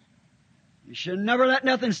 we should never let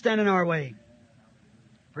nothing stand in our way.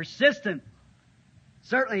 Persistent.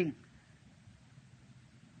 Certainly,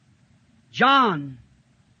 John,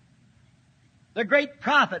 the great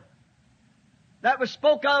prophet that was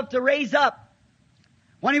spoke of to raise up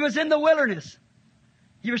when he was in the wilderness,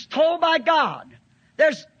 he was told by God,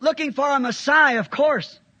 there's looking for a Messiah, of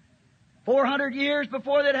course. 400 years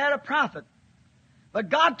before they'd had a prophet. But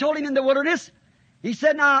God told him in the wilderness, He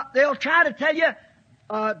said, now, they'll try to tell you,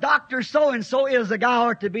 Dr. So-and-so is the guy who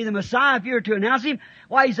ought to be the Messiah. If you were to announce him,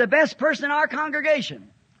 why, he's the best person in our congregation.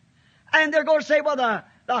 And they're going to say, well,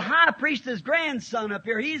 the high priest's grandson up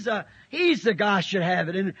here, he's the guy who should have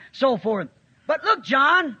it, and so forth. But look,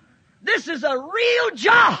 John, this is a real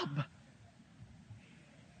job.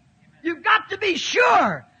 You've got to be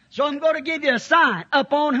sure. So I'm going to give you a sign.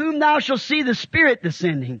 Upon whom thou shalt see the Spirit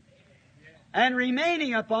descending and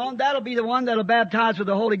remaining upon, that'll be the one that'll baptize with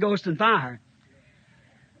the Holy Ghost and fire.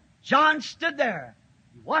 John stood there,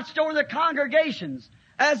 watched over the congregations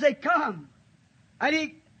as they come.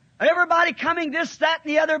 And everybody coming this, that,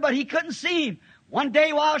 and the other, but he couldn't see him. One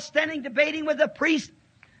day while standing debating with the priest,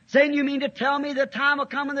 saying, you mean to tell me the time will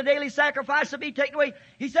come when the daily sacrifice will be taken away?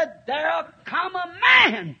 He said, there'll come a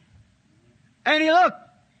man. And he looked.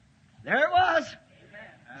 There it was.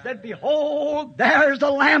 He said, behold, there's the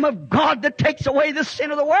Lamb of God that takes away the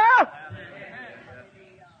sin of the world.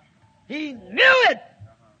 He knew it.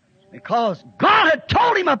 Because God had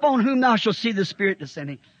told him, upon whom thou shalt see the Spirit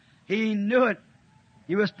descending. He knew it.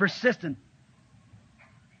 He was persistent.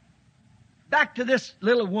 Back to this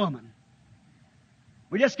little woman.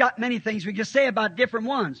 We just got many things we could say about different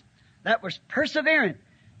ones. That was persevering,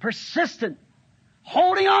 persistent,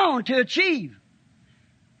 holding on to achieve.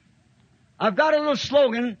 I've got a little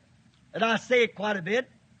slogan that I say quite a bit.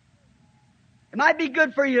 It might be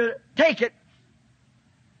good for you to take it.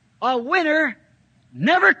 A winner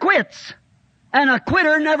never quits, and a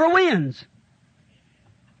quitter never wins.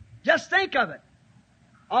 Just think of it.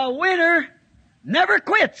 A winner never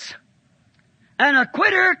quits, and a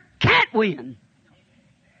quitter can't win.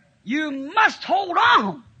 You must hold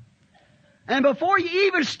on. And before you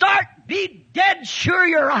even start, be dead sure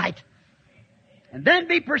you're right. And then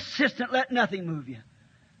be persistent, let nothing move you.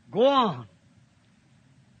 Go on.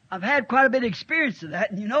 I've had quite a bit of experience of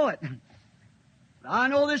that, and you know it. I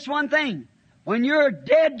know this one thing. When you're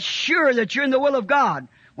dead sure that you're in the will of God,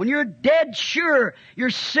 when you're dead sure you're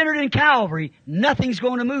centered in Calvary, nothing's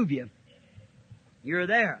going to move you. You're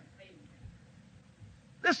there.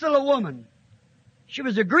 This little woman, she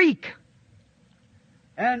was a Greek,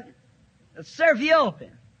 and a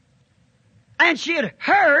Seraphian, and she had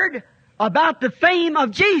heard about the fame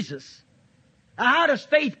of Jesus. Now, how does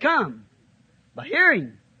faith come? By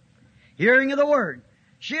hearing. Hearing of the Word.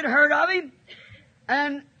 She had heard of Him,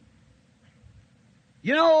 and,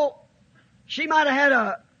 you know, she might have had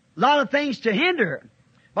a lot of things to hinder her.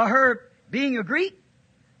 By her being a Greek,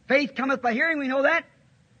 faith cometh by hearing, we know that.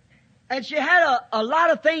 And she had a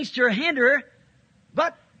lot of things to hinder her,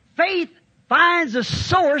 but faith finds a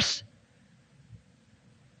source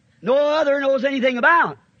no other knows anything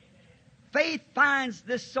about. Faith finds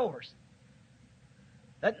this source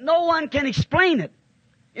that no one can explain it.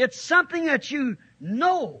 It's something that you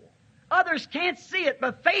know. Others can't see it,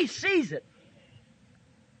 but faith sees it.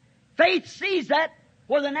 Faith sees that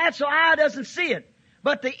where the natural eye doesn't see it.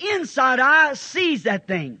 But the inside eye sees that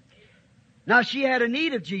thing. Now, she had a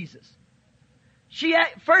need of Jesus.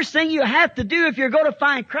 First thing you have to do if you're going to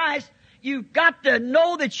find Christ, you've got to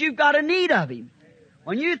know that you've got a need of Him.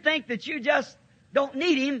 When you think that you just don't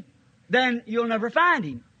need Him, then you'll never find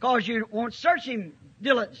Him, because you won't search Him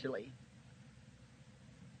diligently.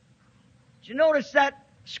 Did you notice that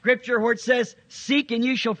scripture where it says, seek and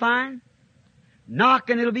you shall find? Knock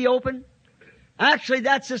and it'll be open? Actually,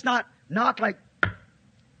 that's just not knock like, and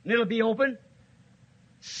it'll be open.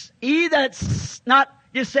 That's not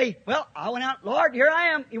just say, well, I went out, Lord, here I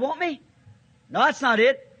am. You want me? No, that's not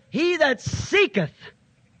it. He that seeketh,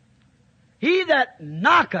 he that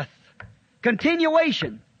knocketh.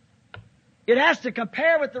 Continuation. It has to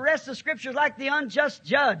compare with the rest of the scriptures, like the unjust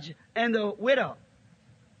judge and the widow.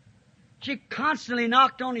 She constantly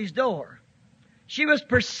knocked on his door. She was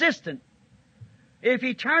persistent. If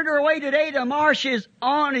he turned her away today, tomorrow she's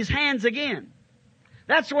on his hands again.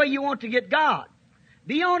 That's the way you want to get God.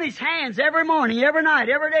 Be on His hands every morning, every night,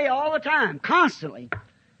 every day, all the time, constantly.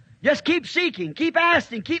 Just keep seeking, keep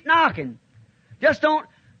asking, keep knocking. Just don't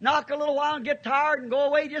knock a little while and get tired and go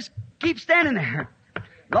away. Just keep standing there.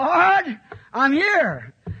 Lord, I'm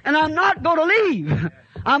here, and I'm not going to leave.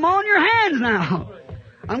 I'm on your hands now.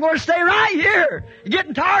 I'm going to stay right here. You're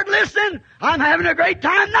getting tired listening? I'm having a great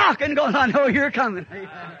time knocking because I know you're coming.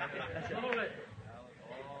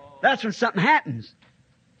 That's when something happens.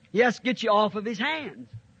 He has to get you off of His hands.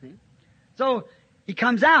 See? So He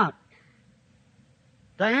comes out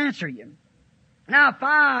to answer you.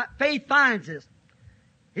 Now, faith finds this.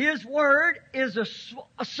 His Word is a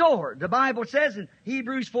sword. The Bible says in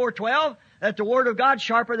Hebrews 4:12 that the Word of God is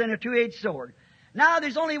sharper than a two-edged sword. Now,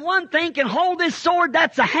 there's only one thing can hold this sword.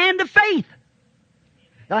 That's the hand of faith.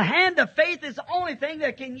 The hand of faith is the only thing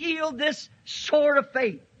that can yield this sword of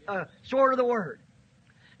faith, sword of the Word.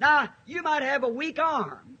 Now, you might have a weak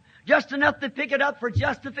arm, just enough to pick it up for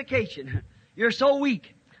justification. You're so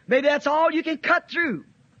weak. Maybe that's all you can cut through.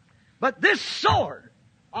 But this sword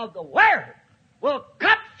of the Word will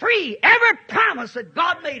cut free every promise that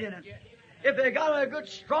God made in it. If they got a good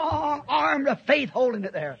strong arm of faith holding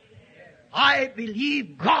it there. I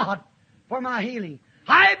believe God for my healing.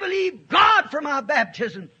 I believe God for my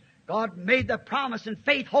baptism. God made the promise, and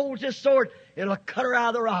faith holds this sword. It'll cut her out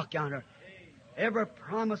of the rock yonder. Every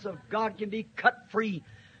promise of God can be cut free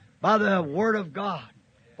by the Word of God,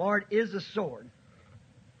 for it is a sword.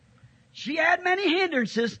 She had many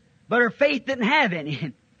hindrances, but her faith didn't have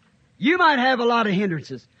any. You might have a lot of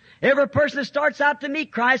hindrances. Every person that starts out to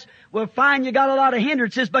meet Christ will find you got a lot of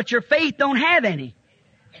hindrances, but your faith don't have any.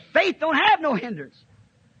 Faith don't have no hindrance.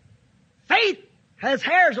 Faith has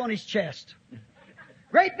hairs on his chest.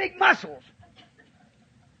 Great big muscles.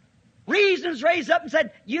 Reason's raised up and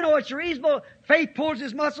said, you know what's reasonable? Faith pulls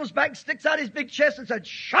his muscles back, sticks out his big chest and said,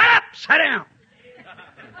 shut up, sit down.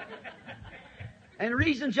 And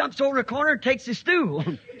reason jumps over the corner and takes his stool.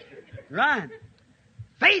 Right.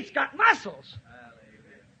 Faith's got muscles.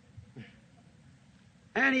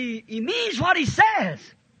 And he means what he says.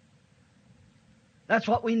 That's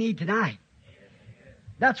what we need tonight.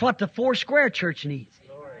 That's what the Four Square Church needs.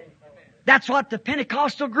 That's what the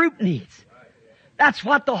Pentecostal group needs. That's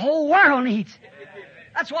what the whole world needs.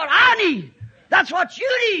 That's what I need. That's what you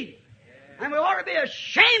need. And we ought to be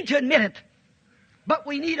ashamed to admit it. But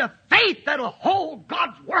we need a faith that'll hold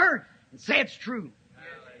God's Word and say it's true.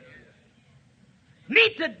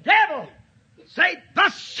 Meet the devil. Say,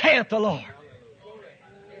 thus saith the Lord.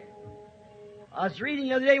 I was reading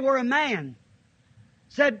the other day where a man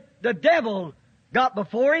said the devil got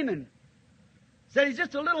before him and said he's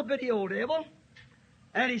just a little bitty old devil.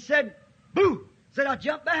 And he said, boo. Said, I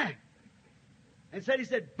jumped back. And he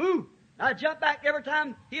said, boo. I jumped back every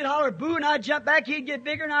time he'd holler boo and I'd jump back, he'd get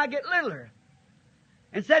bigger and I'd get littler.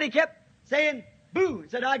 And said he kept saying boo.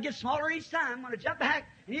 Said I'd get smaller each time when I jumped back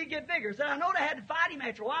and he'd get bigger. Said I know they had to fight him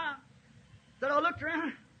after a while. Said I looked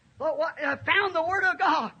around, thought what, and I found the Word of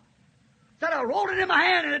God. Said I rolled it in my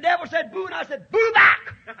hand and the devil said boo and I said boo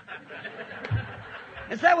back.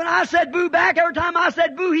 And said when I said boo back, every time I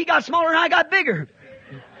said boo, he got smaller and I got bigger.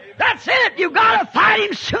 That's it. You've got to fight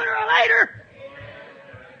him sooner or later.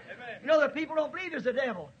 You know, the people don't believe there's a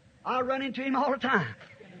devil. I run into him all the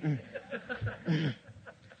time.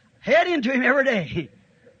 Head into him every day.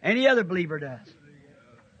 Any other believer does.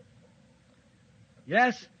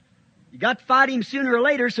 Yes, you got to fight him sooner or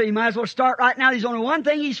later, so you might as well start right now. There's only one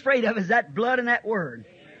thing he's afraid of, is that blood and that Word.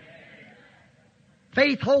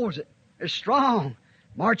 Faith holds it. It's strong.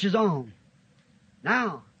 Marches on.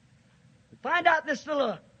 Now, find out this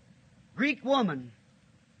little Greek woman.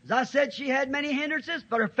 As I said, she had many hindrances,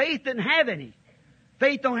 but her faith didn't have any.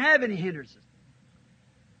 Faith don't have any hindrances.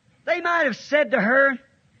 They might have said to her,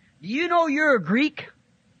 do you know you're a Greek?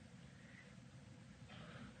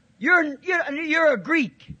 You're a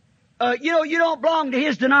Greek. You don't belong to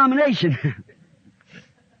his denomination.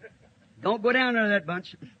 Don't go down to that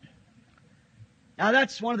bunch. Now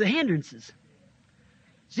that's one of the hindrances.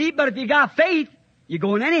 See, but if you got faith, you're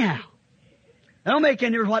going anyhow. That don't make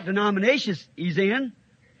any difference what denomination he's in.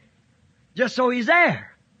 Just so he's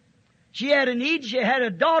there. She had a need. She had a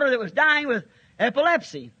daughter that was dying with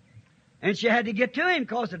epilepsy. And she had to get to him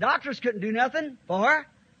because the doctors couldn't do nothing for her.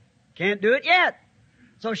 Can't do it yet.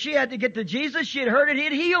 So she had to get to Jesus. She had heard it.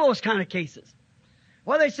 He'd heal those kind of cases.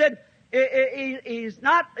 Well, they said, he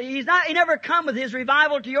never come with his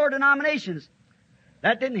revival to your denominations.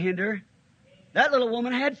 That didn't hinder her. That little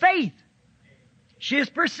woman had faith. She is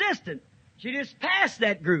persistent. She just passed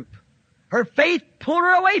that group. Her faith pulled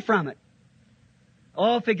her away from it.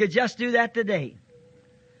 Oh, if it could just do that today.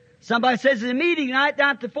 Somebody says in a meeting tonight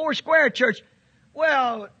down at the Four Square Church,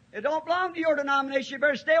 well, it don't belong to your denomination. You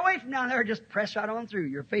better stay away from down there. Just press right on through.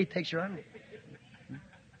 Your faith takes you right on.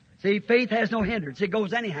 See, faith has no hindrance. It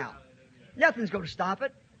goes anyhow. Nothing's going to stop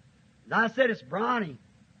it. As I said, it's brawny.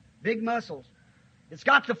 Big muscles. It's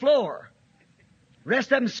got the floor. The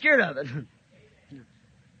rest of them scared of it.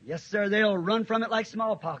 Yes, sir, they'll run from it like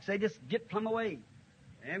smallpox. They just get plumb away.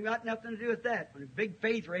 They haven't got nothing to do with that. When big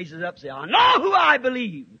faith raises up, say, I know who I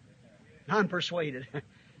believe. I'm persuaded.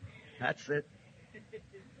 That's it.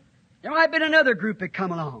 There might have been another group that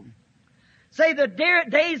come along. Say the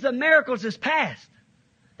days of miracles is past.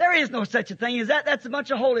 There is no such a thing as that. That's a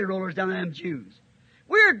bunch of holy rollers down there, them Jews.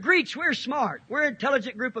 We're Greeks. We're smart. We're an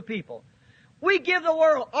intelligent group of people. We give the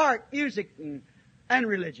world art, music, and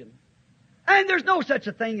religion. And there's no such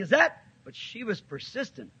a thing as that. But she was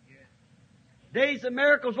persistent. Days of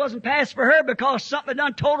miracles wasn't past for her because something had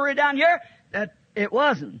done told her down here that it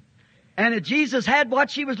wasn't. And that Jesus had what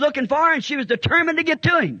she was looking for and she was determined to get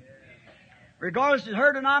to Him. Regardless of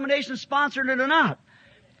her denomination sponsored it or not.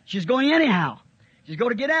 She's going anyhow. She's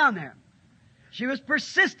going to get down there. She was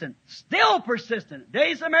persistent. Still persistent.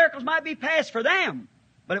 Days of miracles might be past for them.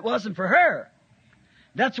 But it wasn't for her.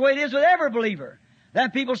 That's the way it is with every believer.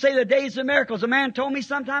 Then people say the days of miracles. A man told me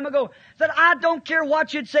some time ago, said, I don't care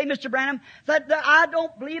what you'd say, Mr. Branham, said, I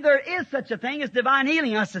don't believe there is such a thing as divine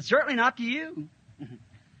healing. I said, certainly not to you.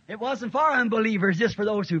 It wasn't for unbelievers, just for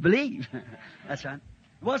those who believe. That's right.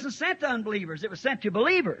 It wasn't sent to unbelievers. It was sent to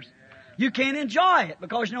believers. You can't enjoy it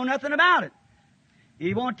because you know nothing about it.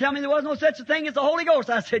 You won't tell me there was no such a thing as the Holy Ghost.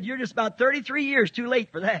 I said, you're just about 33 years too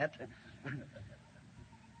late for that.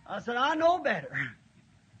 I said, I know better.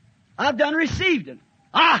 I've done received it.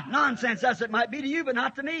 Ah, nonsense. That's it might be to you, but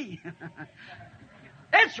not to me.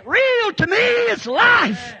 It's real to me. It's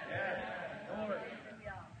life.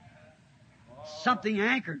 Something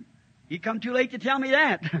anchored. You come too late to tell me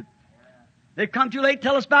that. They've come too late to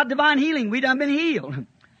tell us about divine healing. We done been healed.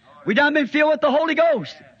 We done been filled with the Holy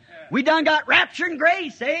Ghost. We done got rapture and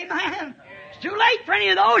grace. Amen. It's too late for any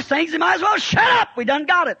of those things. You might as well shut up. We done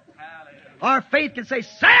got it. Our faith can say,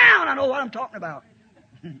 sound. I know what I'm talking about.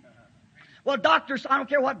 Well, I don't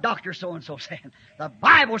care what Dr. so-and-so said. The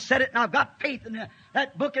Bible said it, and I've got faith in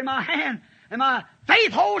that book in my hand, and my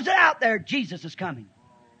faith holds it out there. Jesus is coming.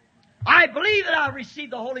 I believe that I've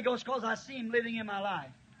received the Holy Ghost because I see Him living in my life.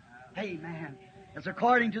 Amen. It's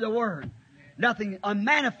according to the Word. Nothing, a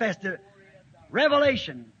manifested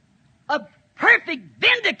revelation, a perfect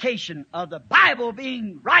vindication of the Bible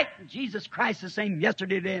being right, and Jesus Christ the same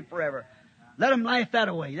yesterday, today, and forever. Let them laugh that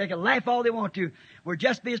away. They can laugh all they want to. We're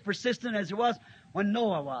just be as persistent as it was when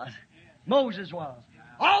Noah was, Moses was.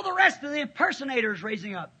 All the rest of the impersonators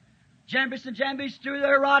raising up. Jambres and Jambres threw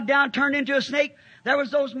their rod down, turned into a snake. There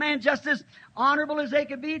was those men just as honorable as they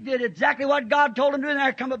could be, did exactly what God told them to do, and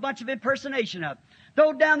there come a bunch of impersonation up.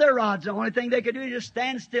 Throw down their rods. The only thing they could do is just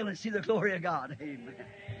stand still and see the glory of God. Amen.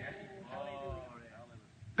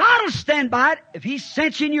 God will stand by it. If He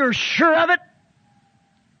sent you and you're sure of it,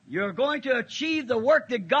 you're going to achieve the work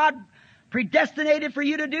that God predestinated for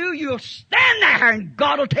you to do. You'll stand there and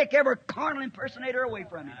God will take every carnal impersonator away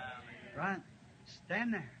from you. Right?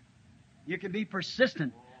 Stand there. You can be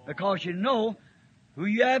persistent because you know who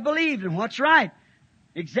you have believed and what's right.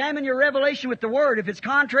 Examine your revelation with the Word. If it's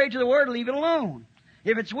contrary to the Word, leave it alone.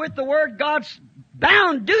 If it's with the Word, God's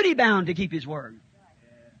duty bound to keep His Word.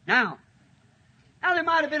 Now there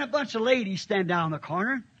might have been a bunch of ladies stand down in the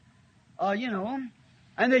corner,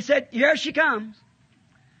 and they said, here she comes.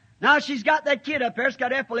 Now she's got that kid up there, it's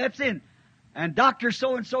got epilepsy, and Dr.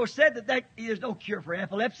 So-and-so said that there's no cure for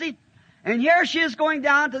epilepsy. And here she is going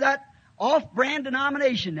down to that off-brand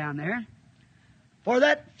denomination down there for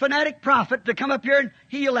that fanatic prophet to come up here and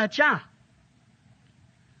heal that child.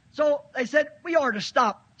 So they said, we ought to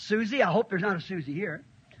stop Susie. I hope there's not a Susie here.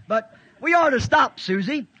 But we ought to stop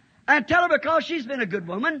Susie and tell her because she's been a good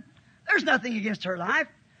woman. There's nothing against her life.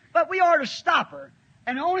 But we ought to stop her.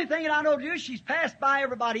 And the only thing that I know to do is she's passed by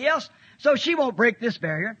everybody else, so she won't break this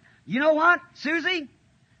barrier. You know what, Susie?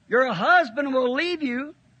 Your husband will leave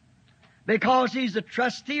you because he's a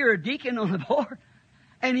trustee or a deacon on the board.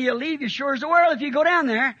 And he'll leave you sure as the world if you go down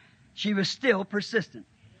there. She was still persistent.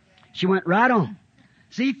 She went right on.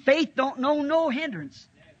 See, faith don't know no hindrance.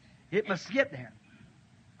 It must get there.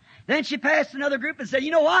 Then she passed another group and said,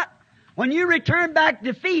 you know what? When you return back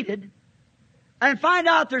defeated and find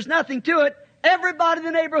out there's nothing to it, everybody in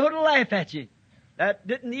the neighborhood will laugh at you. That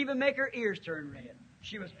didn't even make her ears turn red.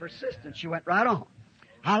 She was persistent. She went right on.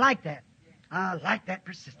 I like that. I like that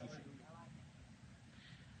persistency.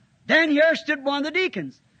 Then here stood one of the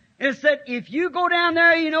deacons and said, if you go down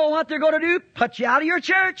there, you know what they're going to do? Put you out of your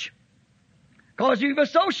church. Because you've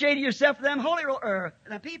associated yourself with them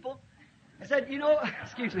the people. I said,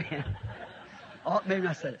 excuse me. Oh, maybe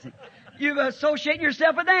I said it. You've associated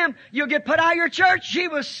yourself with them. You'll get put out of your church. She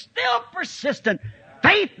was still persistent.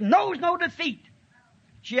 Faith knows no defeat.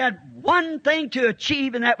 She had one thing to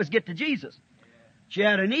achieve, and that was get to Jesus. She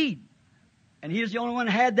had a need. And He was the only one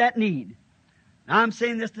who had that need. Now, I'm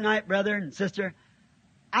saying this tonight, brother and sister.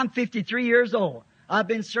 I'm 53 years old. I've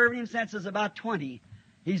been serving Him since I was about 20.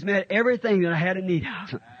 He's met everything that I had a need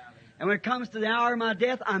of. And when it comes to the hour of my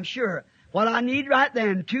death, I'm sure what I need right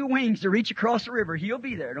then, 2 wings to reach across the river, He'll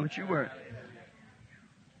be there. Don't you worry.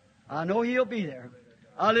 I know He'll be there.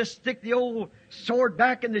 I'll just stick the old sword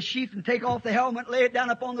back in the sheath and take off the helmet, lay it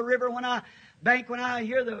down upon the river when I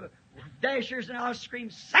hear the dashers, and I'll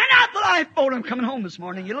scream, send out the lifeboat, I'm coming home this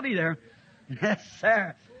morning. It'll be there. Yes,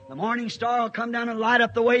 sir. The morning star will come down and light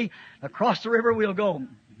up the way. Across the river we'll go.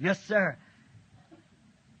 Yes, sir.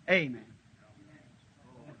 Amen.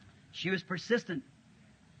 She was persistent.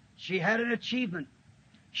 She had an achievement.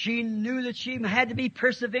 She knew that she had to be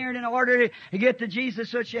persevering in order to get to Jesus,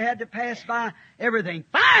 so she had to pass by everything.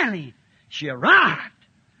 Finally, she arrived.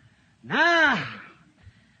 Now,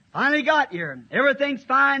 finally got here. Everything's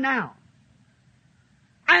fine now.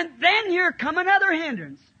 And then here come another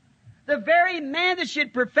hindrance. The very man that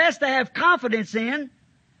she'd professed to have confidence in,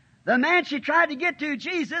 the man she tried to get to,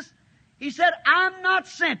 Jesus, he said, I'm not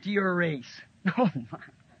sent to your race. Oh, my.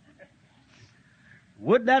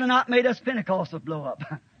 Would that have not made us Pentecostals blow up?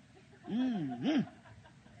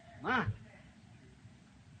 My.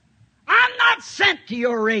 I'm not sent to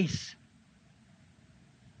your race.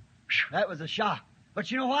 That was a shock. But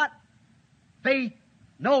you know what? Faith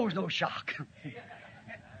knows no shock.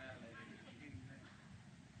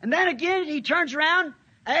 And then again, he turns around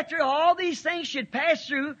after all these things she'd passed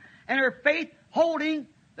through, and her faith holding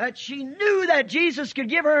that she knew that Jesus could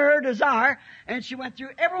give her desire, and she went through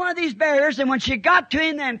every one of these barriers, and when she got to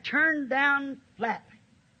Him, then turned down flat.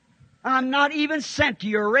 I'm not even sent to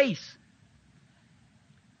your race.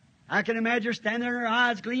 I can imagine her standing there, her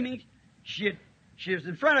eyes gleaming. She was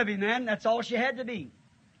in front of Him then. That's all she had to be.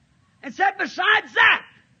 And said, besides that,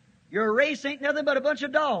 Your race ain't nothing but a bunch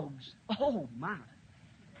of dogs. Oh, my.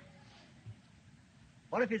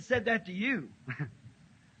 What if it said that to you?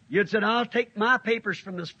 You'd said, I'll take my papers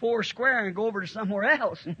from this 4 square and go over to somewhere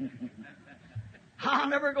else. I'll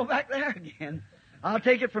never go back there again. I'll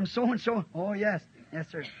take it from so-and-so. Oh, yes. Yes,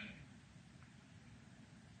 sir.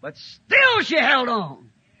 But still she held on.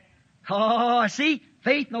 Oh, see,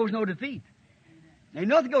 faith knows no defeat. Ain't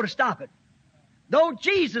nothing go to stop it. Though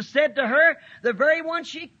Jesus said to her, the very one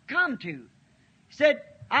she come to, He said,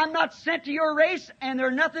 I'm not sent to your race, and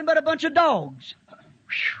they're nothing but a bunch of dogs.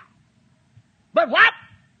 Whew. But what?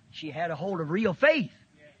 She had a hold of real faith.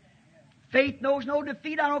 Faith knows no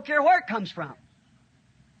defeat. I don't care where it comes from.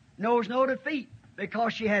 Knows no defeat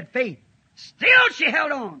because she had faith. Still she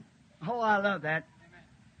held on. Oh, I love that.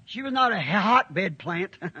 She was not a hotbed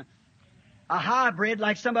plant. A hybrid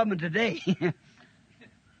like some of them today.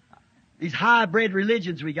 These hybrid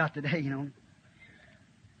religions we got today, you know.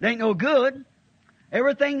 They ain't no good.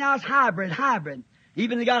 Everything now is hybrid.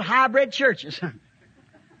 Even they got hybrid churches.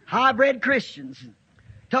 Hybrid Christians.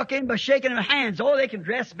 Tuck in by shaking their hands. Oh, they can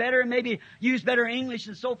dress better and maybe use better English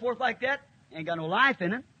and so forth like that. Ain't got no life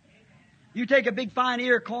in it. You take a big fine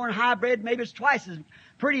ear corn hybrid, maybe it's twice as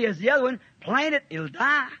pretty as the other one. Plant it, it'll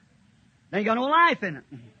die. They ain't got no life in it.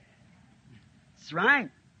 That's right.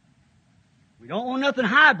 We don't want nothing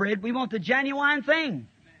hybrid. We want the genuine thing.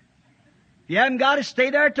 If you haven't got it, stay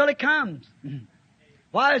there till it comes.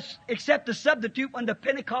 Why accept the substitute when the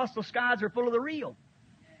Pentecostal skies are full of the real?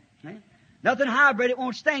 Okay? Nothing hybrid, it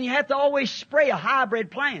won't stand. You have to always spray a hybrid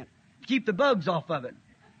plant to keep the bugs off of it.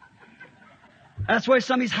 That's why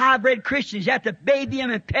some of these hybrid Christians, you have to baby them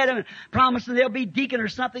and pet them and promise them they'll be deacon or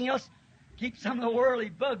something else. Keep some of the worldly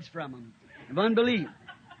bugs from them of unbelief.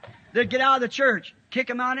 They'll get out of the church, kick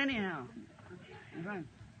them out anyhow.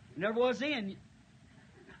 Never was in.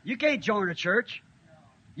 You can't join a church.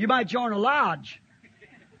 You might join a lodge.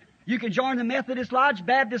 You can join the Methodist Lodge,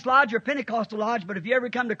 Baptist Lodge, or Pentecostal Lodge, but if you ever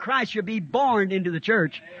come to Christ, you'll be born into the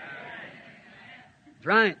church. That's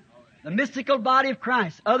right. The mystical body of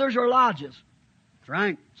Christ. Others are lodges. That's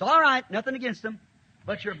right. It's all right. Nothing against them.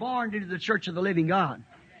 But you're born into the church of the living God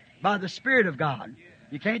by the Spirit of God.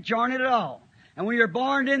 You can't join it at all. And when you're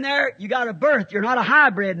born in there, you got a birth. You're not a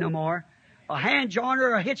hybrid no more. A hand joiner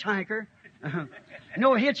or a hitchhiker.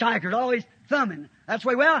 No, a hitchhiker's always thumbing. That's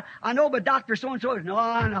why, well, I know, but Dr. So-and-so is,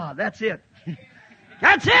 no, that's it.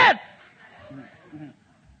 That's it!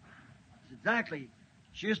 Exactly.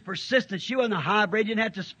 She was persistent. She wasn't a hybrid. You didn't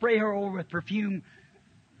have to spray her over with perfume.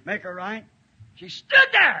 Make her right. She stood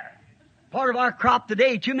there. Part of our crop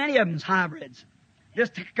today, too many of them's hybrids.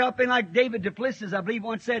 Just to come in like David Duplessis, I believe,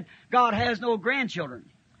 once said, God has no grandchildren.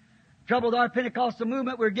 Trouble with our Pentecostal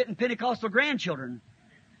movement, we're getting Pentecostal grandchildren.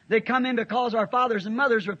 They come in because our fathers and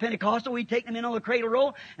mothers were Pentecostal. We take them in on the cradle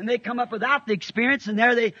roll, and they come up without the experience, and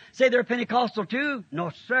there they say they're Pentecostal too. No,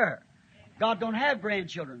 sir. God don't have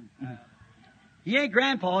grandchildren. He ain't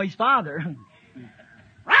grandpa, He's Father.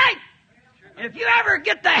 Right? And if you ever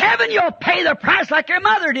get to heaven, you'll pay the price like your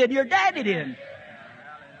mother did, your daddy did.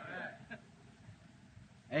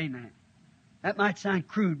 Amen. That might sound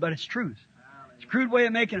crude, but it's truth. It's a crude way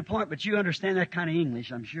of making a point, but you understand that kind of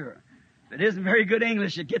English, I'm sure. If it isn't very good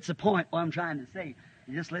English, it gets the point what I'm trying to say.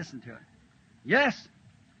 You just listen to it. Yes.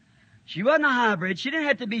 She wasn't a hybrid. She didn't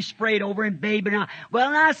have to be sprayed over and baby.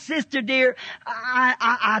 Well, now, sister dear,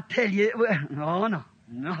 I tell you, oh, no.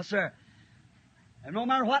 No, sir. And no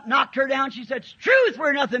matter what knocked her down, she said, it's truth,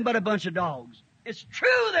 we're nothing but a bunch of dogs. It's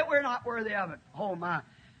true that we're not worthy of it. Oh, my.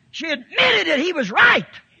 She admitted that he was right.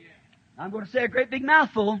 I'm going to say a great big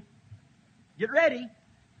mouthful. Get ready.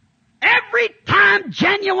 Every time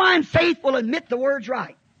genuine faith will admit the word's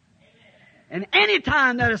right. And any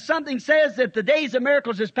time that if something says that the days of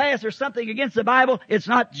miracles is past or something against the Bible, it's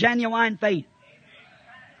not genuine faith.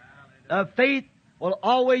 Faith will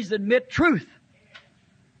always admit truth.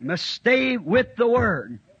 You must stay with the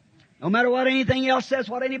Word. No matter what anything else says,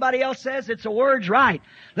 what anybody else says, it's the Word's right.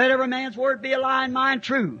 Let every man's word be a lie and mine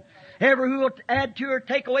true. Every who will add to or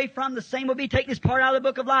take away from, the same will be taken his part out of the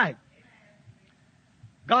book of life.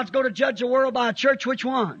 God's going to judge the world by a church, which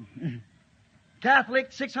one?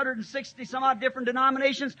 Catholic, 660 some odd different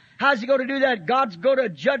denominations. How's He going to do that? God's going to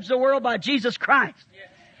judge the world by Jesus Christ.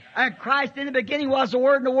 And Christ in the beginning was the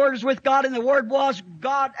Word, and the Word is with God, and the Word was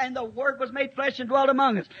God, and the Word was made flesh and dwelt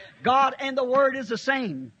among us. God and the Word is the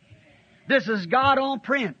same. This is God on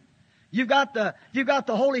print. You've got the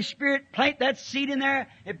Holy Spirit, plant that seed in there,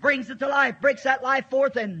 it brings it to life, breaks that life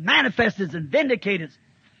forth and manifests it and vindicates it.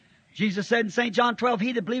 Jesus said in St. John 12,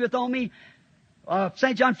 he that believeth on me,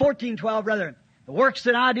 St. John 14:12 rather, the works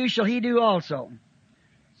that I do shall he do also.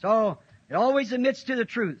 So, it always admits to the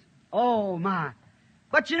truth. Oh, my.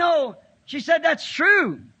 But you know, she said that's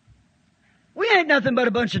true. We ain't nothing but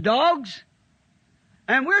a bunch of dogs.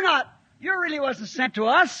 And we're not, you really wasn't sent to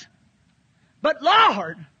us. But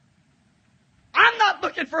Lord, I'm not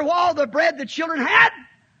looking for all the bread the children had.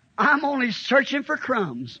 I'm only searching for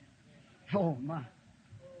crumbs. Oh, my.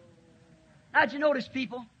 How'd you notice,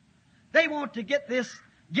 people? They want to get this,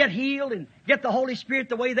 get healed and get the Holy Spirit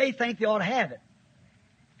the way they think they ought to have it.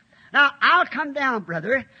 Now, I'll come down,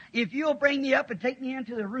 brother, if you'll bring me up and take me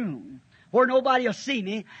into the room where nobody will see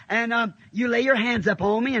me, and you lay your hands up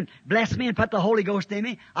on me and bless me and put the Holy Ghost in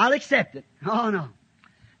me. I'll accept it. Oh, no.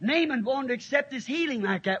 Naaman wanted to accept his healing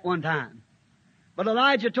like that one time. But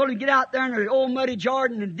Elijah told him to get out there in the old muddy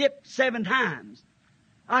Jordan and dip 7 times.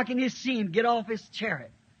 I can just see him get off his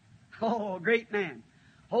chariot. Oh, great man.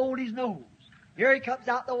 Hold his nose. Here he comes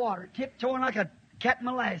out the water, tiptoeing like a cat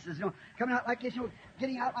molasses, coming out like this,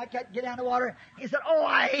 getting out like that, get out of the water. He said, oh,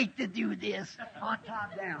 I hate to do this. I'll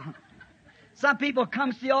top down. Some people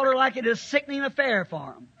comes to the altar like it is a sickening affair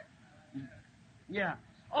for them. Yeah.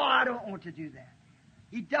 Oh, I don't want to do that.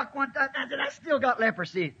 He ducked one time, and I still got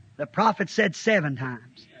leprosy. The prophet said 7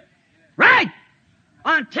 times. Right!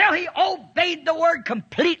 Until he obeyed the word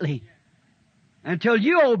completely. Until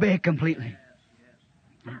you obey it completely.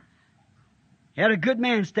 He had a good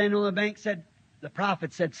man standing on the bank, said, the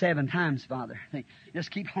prophet said 7 times, Father.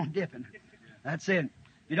 Just keep on dipping. That's it. If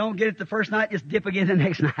you don't get it the first night, just dip again the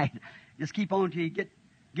next night. Just keep on till you get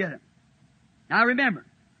it. Now remember,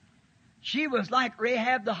 she was like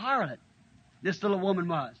Rahab the harlot. This little woman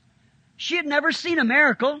was. She had never seen a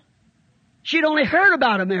miracle. She'd only heard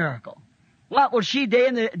about a miracle. What will she do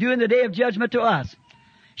in the day of judgment to us?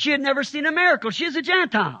 She had never seen a miracle. She is a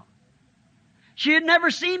Gentile. She had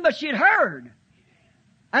never seen, but she had heard.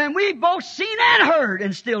 And we both seen and heard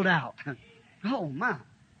and still doubt. Oh, my.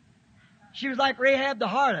 She was like Rahab the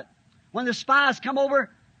harlot. When the spies come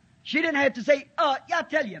over, she didn't have to say, yeah, I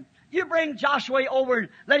tell you, you bring Joshua over and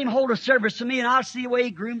let him hold a service to me, and I'll see the way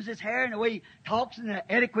he grooms his hair and the way he talks and the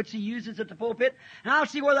etiquettes he uses at the pulpit, and I'll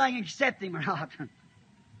see whether I can accept him or not.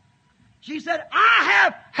 She said, I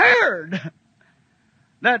have heard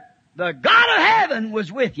that the God of heaven was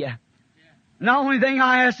with you. And the only thing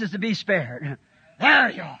I ask is to be spared.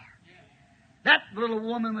 There you are. That little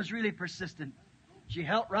woman was really persistent. She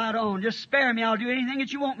held right on. Just spare me. I'll do anything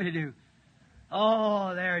that you want me to do.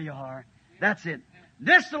 Oh, there you are. That's it.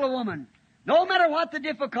 This little woman, no matter what the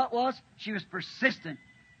difficult was, she was persistent.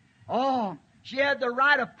 Oh, she had the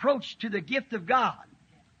right approach to the gift of God.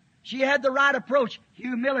 She had the right approach,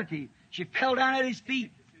 humility. She fell down at his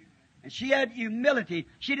feet. And she had humility.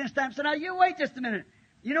 She didn't stand up and say, now you wait just a minute.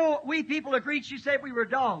 You know, we people agreed, she said we were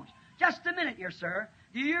dogs. Just a minute here, sir.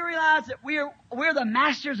 Do you realize that we're the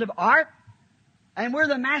masters of art? And we're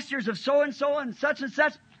the masters of so-and-so and such and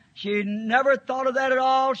such? She never thought of that at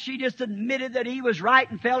all. She just admitted that he was right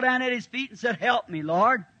and fell down at his feet and said, help me,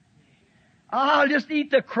 Lord. I'll just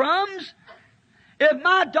eat the crumbs. If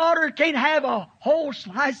my daughter can't have a whole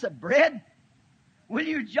slice of bread, will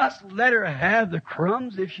you just let her have the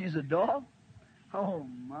crumbs if she's a dog? Oh,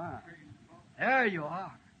 my. There you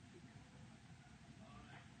are.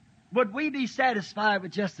 Would we be satisfied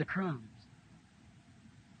with just the crumbs?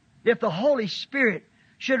 If the Holy Spirit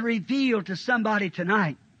should reveal to somebody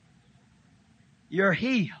tonight, you're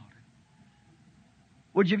healed,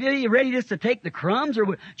 would you be ready just to take the crumbs, or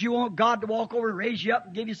would you want God to walk over and raise you up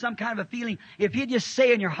and give you some kind of a feeling? If you just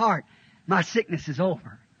say in your heart, my sickness is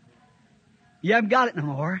over. You haven't got it no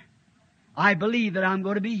more. I believe that I'm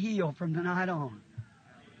going to be healed from tonight on.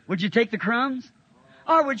 Would you take the crumbs?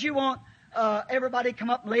 Or would you want everybody come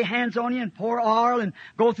up and lay hands on you and pour oil and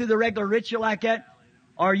go through the regular ritual like that?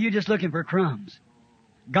 Or are you just looking for crumbs?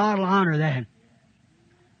 God will honor that.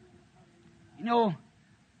 You know,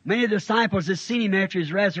 many of the disciples had seen him after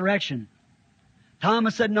his resurrection.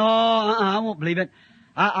 Thomas said, no, I won't believe it.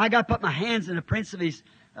 I got to put my hands in the prints of his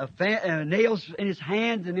nails in his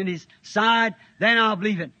hands and in his side. Then I'll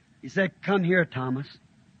believe it. He said, come here, Thomas.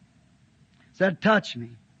 He said, touch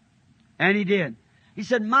me. And he did. He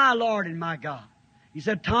said, my Lord and my God. He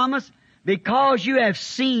said, Thomas, because you have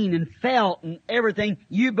seen and felt and everything,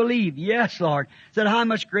 you believe. Yes, Lord. He said, how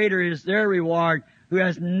much greater is their reward who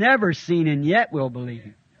has never seen and yet will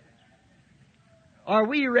believe? Are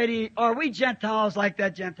we ready? Are we Gentiles like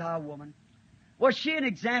that Gentile woman? Was she an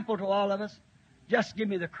example to all of us? Just give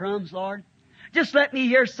me the crumbs, Lord. Just let me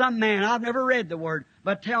hear some man, I've never read the word,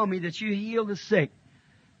 but tell me that you heal the sick.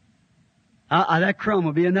 That crumb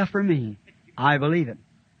will be enough for me. I believe it.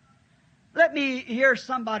 Let me hear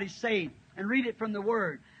somebody say, and read it from the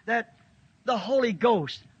Word, that the Holy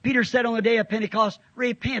Ghost, Peter said on the day of Pentecost,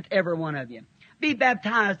 repent every one of you. Be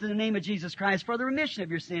baptized in the name of Jesus Christ for the remission of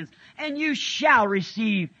your sins, and you shall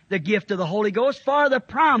receive the gift of the Holy Ghost, for the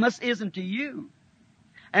promise is unto you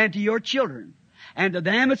and to your children, and to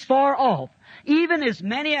them that's far off, even as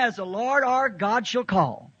many as the Lord our God shall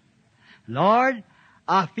call. Lord,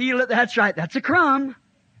 I feel that that's right. That's a crumb.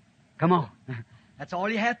 Come on. That's all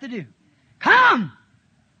you have to do. Come!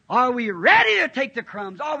 Are we ready to take the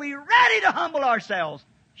crumbs? Are we ready to humble ourselves?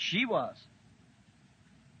 She was.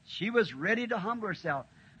 She was ready to humble herself.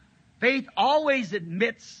 Faith always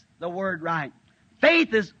admits the word right.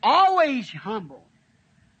 Faith is always humble.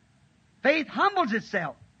 Faith humbles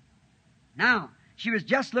itself. Now, she was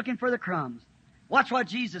just looking for the crumbs. Watch what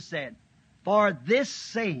Jesus said. For this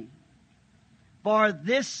saying,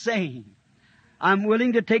 I'm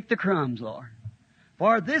willing to take the crumbs, Lord.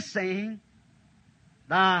 For this saying,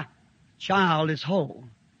 thy child is whole.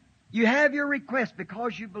 You have your request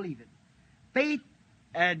because you believe it. Faith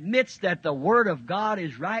admits that the Word of God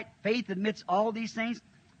is right. Faith admits all these things.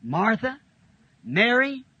 Martha,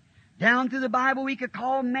 Mary, down through the Bible we could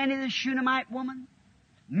call many the Shunammite woman.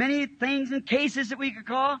 Many things and cases that we could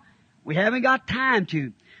call. We haven't got time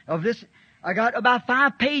to. Of this, I got about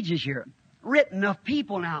 5 pages here written of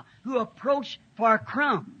people now who approach for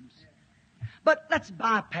crumbs. But let's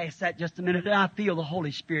bypass that just a minute. I feel the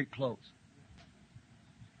Holy Spirit close.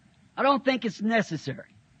 I don't think it's necessary.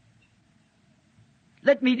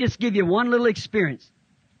 Let me just give you one little experience.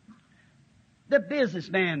 The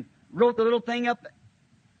businessman wrote the little thing up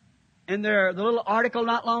in the little article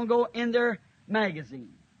not long ago in their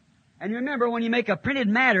magazine. And remember, when you make a printed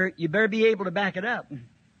matter, you better be able to back it up.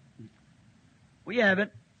 We have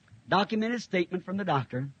it. Documented statement from the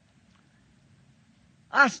doctor.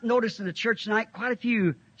 I noticed in the church tonight quite a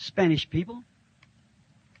few Spanish people.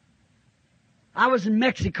 I was in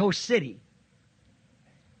Mexico City.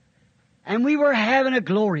 And we were having a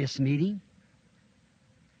glorious meeting.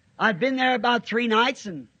 I'd been there about 3 nights,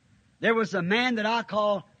 and there was a man that I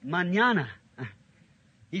call Mañana.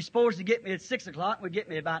 He's supposed to get me at 6 o'clock, would get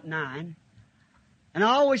me about 9. And I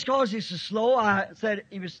always, cause he's so slow, I said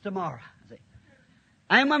he was tomorrow.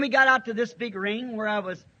 And when we got out to this big ring where I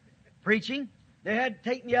was preaching, they had to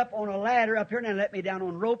take me up on a ladder up here and they let me down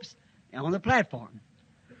on ropes on the platform.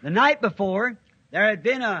 The night before, there had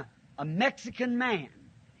been a Mexican man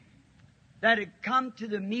that had come to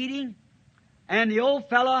the meeting, and the old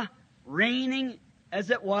fella, raining as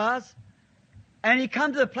it was, and he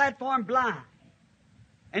come to the platform blind.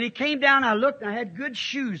 And he came down, I looked, and I had good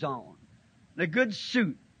shoes on, and a good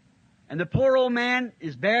suit. And the poor old man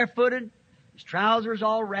is barefooted, his trousers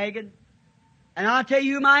all ragged. And I'll tell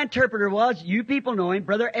you who my interpreter was. You people know him,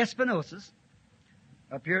 Brother Espinosa,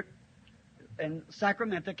 up here in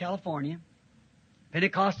Sacramento, California.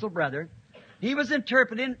 Pentecostal brother. He was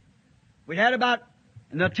interpreting. We had about,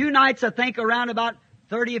 in the 2 nights, I think, around about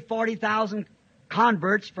 30 or 40,000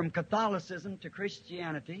 converts from Catholicism to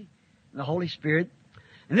Christianity, the Holy Spirit.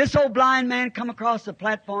 And this old blind man come across the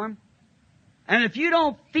platform. And if you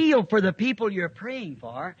don't feel for the people you're praying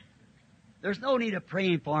for, there's no need of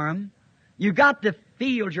praying for them. You've got to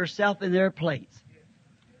feel yourself in their place.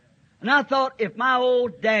 And I thought if my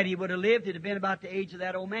old daddy would have lived, he'd have been about the age of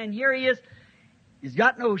that old man. Here he is. He's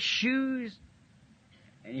got no shoes.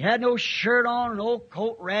 And he had no shirt on, an old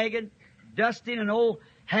coat ragged, dusty, an old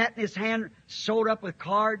hat in his hand sewed up with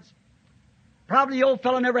cards. Probably the old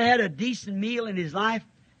fellow never had a decent meal in his life.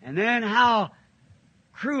 And then how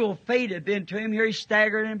cruel fate had been to him. Here he's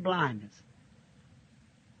staggered in blindness.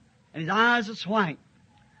 And his eyes was white.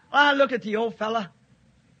 I looked at the old fella,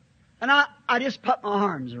 and I just put my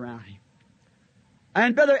arms around him.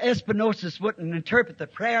 And Brother Espinosa wouldn't interpret the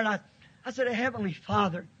prayer, and I said, Heavenly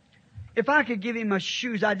Father, if I could give him my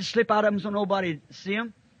shoes, I'd just slip out of them so nobody would see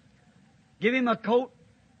him. Give him a coat,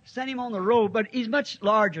 send him on the road, but he's much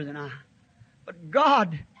larger than I. But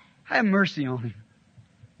God, have mercy on him.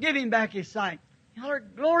 Give him back his sight. He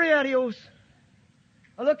hollered, Gloria a Dios.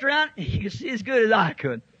 I looked around, he could see as good as I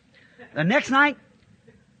could. The next night,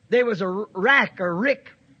 there was a rack or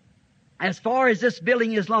rick as far as this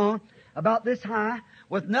building is long, about this high,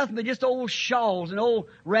 with nothing but just old shawls and old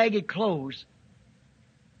ragged clothes.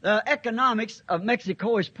 The economics of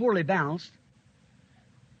Mexico is poorly balanced.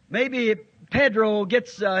 Maybe Pedro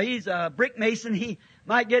gets, he's a brick mason, he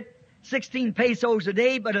might get 16 pesos a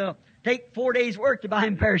day, but it'll take 4 days' work to buy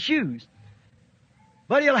him a pair of shoes.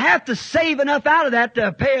 But he'll have to save enough out of that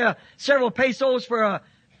to pay several pesos for a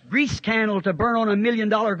grease candle to burn on $1 million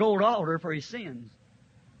gold altar for his sins.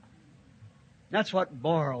 That's what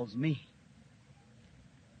boils me.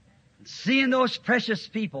 Seeing those precious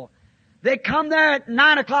people. They come there at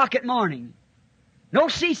 9 o'clock at morning. No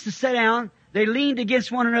seats to sit down. They leaned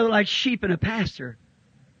against one another like sheep in a pasture.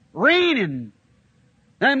 Raining.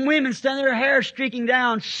 Them women standing there, hair streaking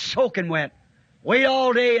down, soaking wet. Wait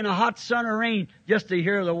all day in a hot sun or rain just to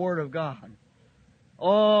hear the Word of God.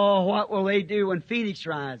 Oh, what will they do when Phoenix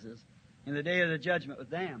rises in the day of the judgment with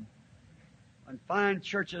them? And find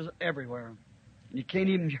churches everywhere. And you can't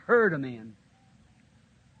even herd them in.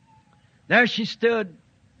 There she stood,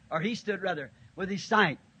 or he stood rather, with his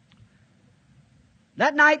sight.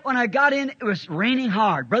 That night when I got in, it was raining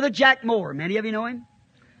hard. Brother Jack Moore, many of you know him.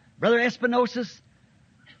 Brother Espinosa,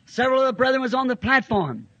 several of the brethren was on the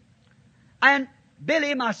platform. And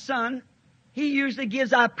Billy, my son, he usually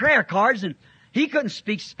gives out prayer cards, and he couldn't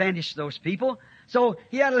speak Spanish to those people, so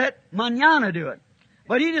he had to let Manana do it.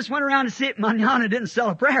 But he just went around to see if Manana didn't sell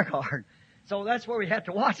a prayer card. So that's where we had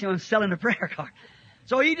to watch him selling a prayer card.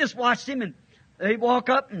 So he just watched him, and they'd walk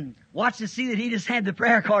up and watch to see that he just had the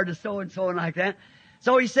prayer card to so-and-so and like that.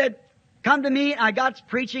 So he said, come to me. I got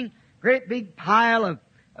preaching, great big pile of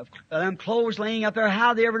them clothes laying up there.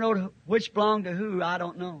 How they ever know which belonged to who, I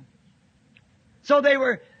don't know. So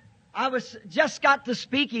I was just got to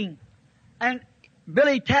speaking, and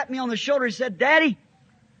Billy tapped me on the shoulder. He said, Daddy,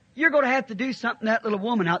 you're going to have to do something to that little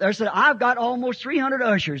woman out there. I said, I've got almost 300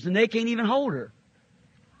 ushers, and they can't even hold her.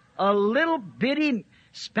 A little bitty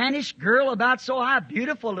Spanish girl, about so high,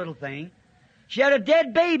 beautiful little thing. She had a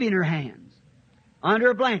dead baby in her hands, under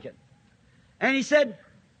a blanket. And he said,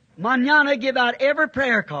 Manana give out every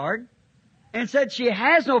prayer card, and said she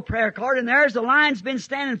has no prayer card, and there's the line's been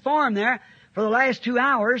standing for him there for the last 2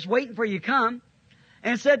 hours, waiting for you to come.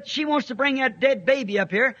 And said she wants to bring that dead baby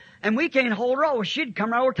up here, and we can't hold her. Oh, she'd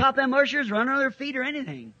come right over top of them ushers, run on their feet or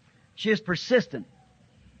anything. She is persistent.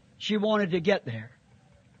 She wanted to get there.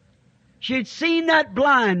 She'd seen that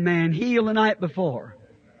blind man healed the night before.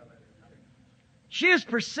 She is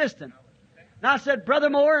persistent. And I said, Brother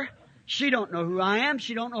Moore, she don't know who I am.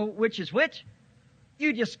 She don't know which is which.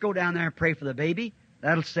 You just go down there and pray for the baby.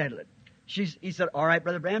 That'll settle it. He said, all right,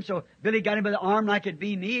 Brother Branham. So Billy got him by the arm like it'd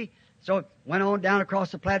be me. So went on down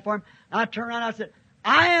across the platform. I turned around and I said,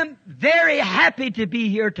 I am very happy to be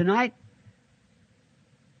here tonight.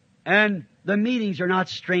 And the meetings are not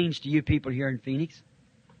strange to you people here in Phoenix.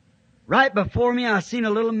 Right before me, I seen a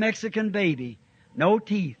little Mexican baby, no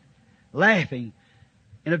teeth, laughing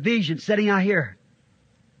in a vision sitting out here.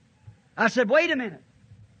 I said, wait a minute.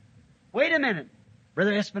 Wait a minute.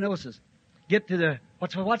 Brother Espinosa, get to the,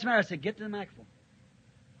 what's the matter? I said, get to the microphone.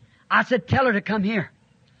 I said, tell her to come here.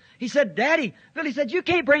 He said, Daddy, Billy said, you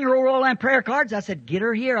can't bring her over all them prayer cards. I said, get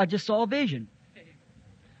her here. I just saw a vision.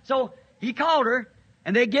 So he called her,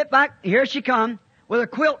 and they get back. Here she come with a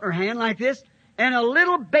quilt in her hand like this, and a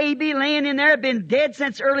little baby laying in there had been dead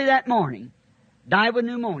since early that morning. Died with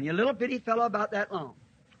pneumonia. A little bitty fellow about that long.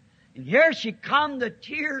 And here she come, the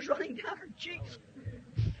tears running down her cheeks.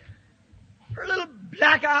 Her little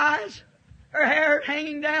black eyes, her hair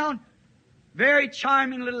hanging down. Very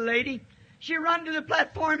charming little lady. She run to the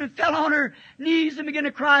platform and fell on her knees and began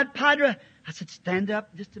to cry, Padre. I said, stand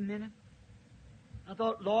up just a minute. I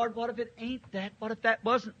thought, Lord, what if it ain't that? What if that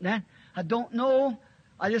wasn't that? I don't know.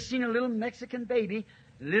 I just seen a little Mexican baby,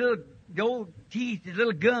 little gold teeth,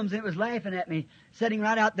 little gums, and it was laughing at me, sitting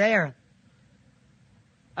right out there.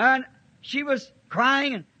 And she was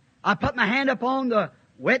crying, and I put my hand up on the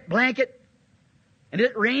wet blanket, and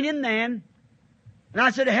it raining then. And I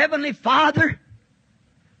said, Heavenly Father,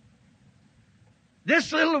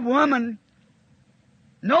 this little woman,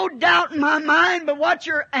 no doubt in my mind but what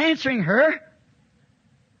you're answering her.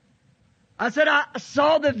 I said, I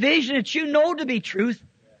saw the vision that you know to be truth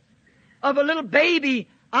of a little baby.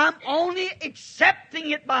 I'm only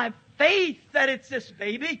accepting it by faith that it's this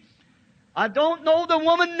baby. I don't know the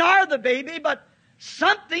woman nor the baby, but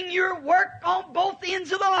something you're worked on both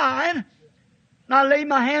ends of the line. And I laid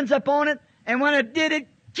my hands up on it, and when it did, it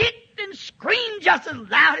kicked and screamed just as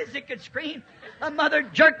loud as it could scream. The mother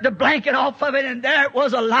jerked the blanket off of it, and there it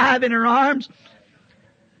was alive in her arms.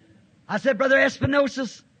 I said, Brother Espinosa,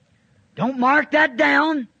 don't mark that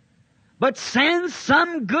down, but send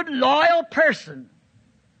some good, loyal person.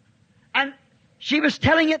 And she was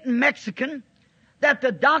telling it in Mexican that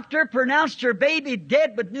the doctor pronounced her baby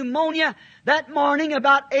dead with pneumonia that morning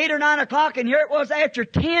about 8 or 9 o'clock, and here it was after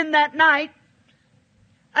 10 that night.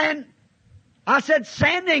 And I said,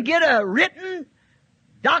 send and get a written,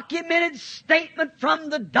 documented statement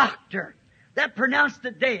from the doctor that pronounced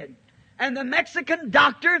it dead. And the Mexican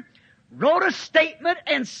doctor wrote a statement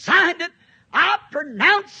and signed it. I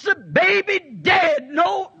pronounce the baby dead.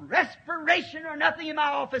 No respiration or nothing in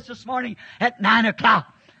my office this morning at 9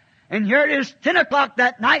 o'clock. And here it is, 10 o'clock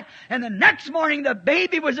that night, and the next morning the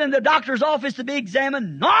baby was in the doctor's office to be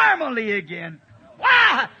examined normally again.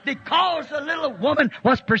 Why? Because the little woman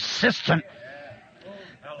was persistent.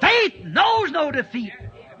 Faith knows no defeat.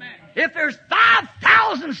 If there's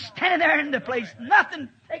 5,000 standing there in the place, nothing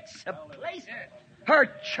takes a place. Her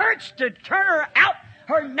church to turn her out,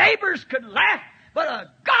 her neighbors could laugh, but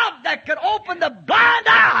a God that could open the blind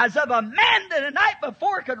eyes of a man that the night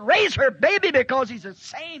before could raise her baby because He's the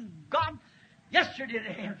same God yesterday,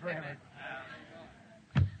 today, and forever.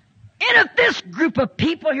 And if this group of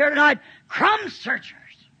people here tonight, crumb searchers,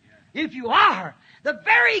 if you are, the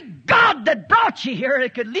very God that brought you here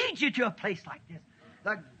that could lead you to a place like this,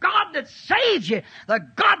 the God that saved you, the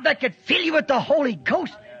God that could fill you with the Holy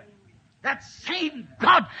Ghost, that same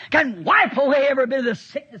God can wipe away every bit of the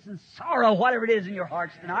sickness and sorrow, whatever it is in your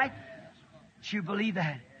hearts tonight. Do you believe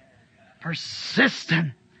that?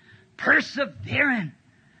 Persistent, persevering.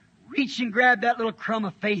 Reach and grab that little crumb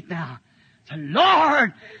of faith now. Say,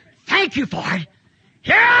 Lord, thank you for it.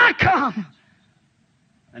 Here I come.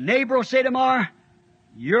 A neighbor will say tomorrow,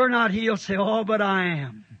 you're not healed. Say, oh, but I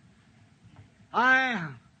am. I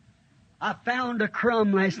am. I found a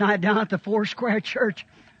crumb last night down at the Foursquare Church.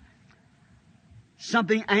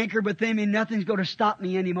 Something anchored within me. Nothing's going to stop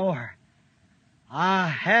me anymore. I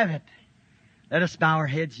have it. Let us bow our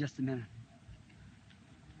heads just a minute.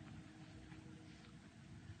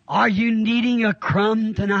 Are you needing a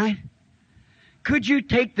crumb tonight? Could you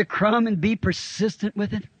take the crumb and be persistent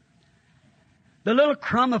with it? The little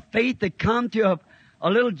crumb of faith that come to a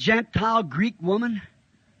little Gentile Greek woman.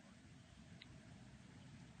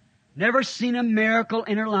 Never seen a miracle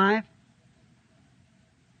in her life.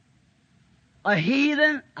 A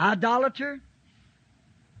heathen, idolater.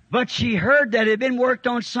 But she heard that it had been worked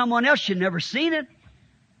on someone else. She'd never seen it.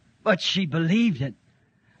 But she believed it.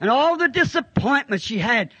 And all the disappointment she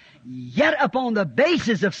had, yet upon the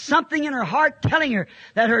basis of something in her heart telling her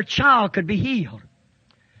that her child could be healed.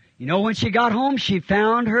 You know, when she got home, she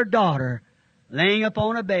found her daughter laying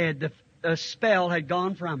upon a bed. The spell had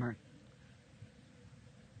gone from her.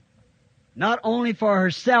 Not only for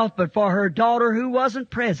herself, but for her daughter who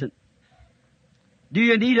wasn't present. Do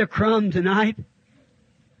you need a crumb tonight?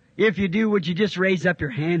 If you do, would you just raise up your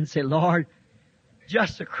hand and say, Lord,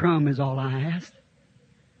 just a crumb is all I ask.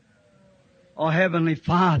 Oh, Heavenly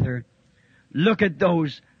Father, look at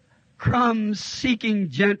those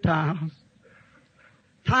crumb-seeking Gentiles.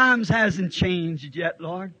 Times hasn't changed yet,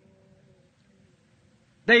 Lord.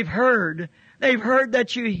 They've heard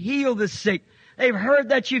that you heal the sick. They've heard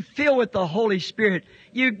that you fill with the Holy Spirit.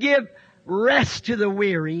 You give rest to the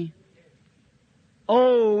weary.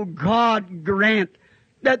 Oh, God, grant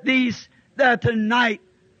that tonight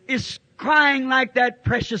is crying like that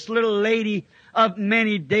precious little lady of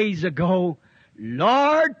many days ago.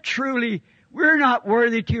 Lord, truly, we're not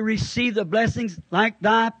worthy to receive the blessings like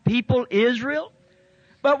thy people Israel,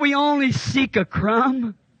 but we only seek a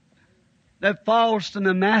crumb that falls from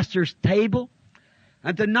the Master's table.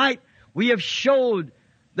 And tonight we have showed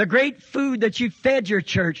the great food that you fed your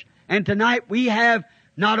church. And tonight we have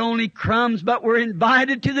not only crumbs, but we're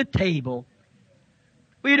invited to the table.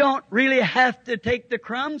 We don't really have to take the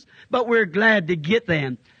crumbs, but we're glad to get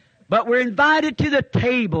them. But we're invited to the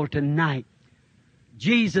table tonight.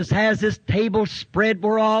 Jesus has His table spread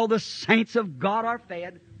where all the saints of God are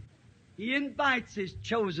fed. He invites His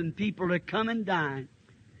chosen people to come and dine.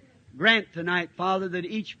 Grant tonight, Father, that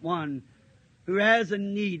each one who has a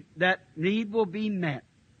need, that need will be met.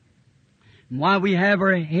 And while we have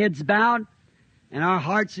our heads bowed and our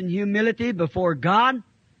hearts in humility before God,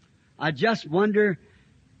 I just wonder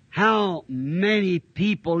how many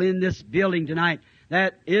people in this building tonight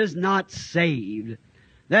that is not saved.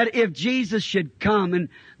 That if Jesus should come and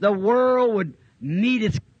the world would meet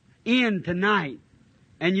its end tonight,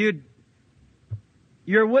 and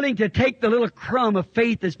you're willing to take the little crumb of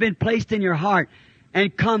faith that's been placed in your heart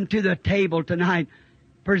and come to the table tonight,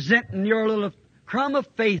 presenting your little crumb of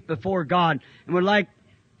faith before God, and would like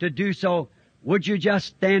to do so, would you just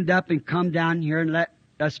stand up and come down here and let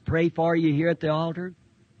us pray for you here at the altar?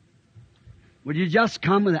 Would you just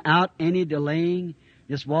come without any delaying?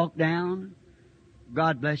 Just walk down?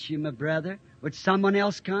 God bless you, my brother. Would someone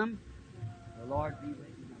else come? The Lord be with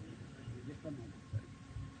you. Just a moment.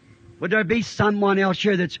 Would there be someone else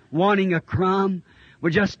here that's wanting a crumb?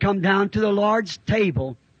 Would just come down to the Lord's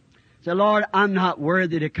table. Say, Lord, I'm not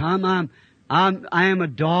worthy to come. I am a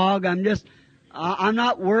dog. I'm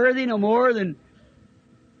not worthy no more than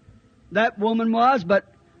that woman was, but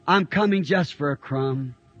I'm coming just for a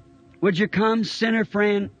crumb. Would you come, sinner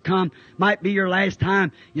friend? Come. Might be your last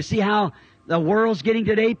time. You see how the world's getting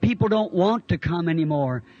today? People don't want to come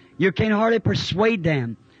anymore. You can hardly persuade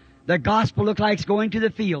them. The gospel looks like it's going to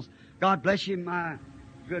the fields. God bless you, my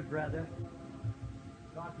good brother.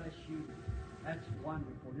 God bless you. That's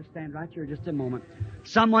wonderful. Just stand right here just a moment.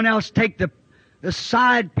 Someone else take the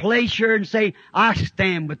side place here and say, I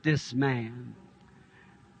stand with this man.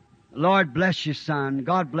 Lord bless you, son.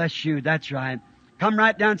 God bless you. That's right. Come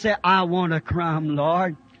right down and say, I want a crumb,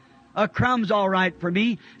 Lord. A crumb's all right for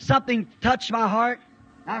me. Something touched my heart.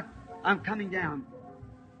 I'm coming down.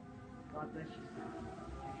 God bless you, son.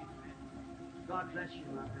 God bless you,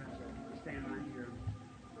 my brother. Stand right here.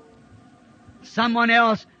 Someone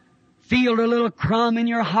else feel a little crumb in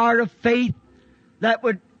your heart of faith that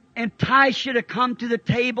would entice you to come to the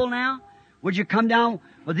table now. Would you come down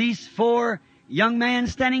with these 4 young men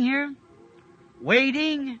standing here?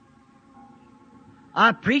 Waiting.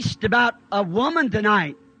 I preached about a woman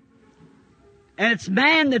tonight. And it's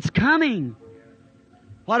man that's coming.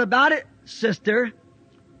 What about it, sister?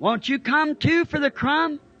 Won't you come too for the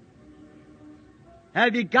crumb?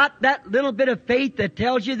 Have you got that little bit of faith that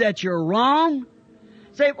tells you that you're wrong?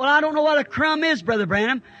 Say, well, I don't know what a crumb is, Brother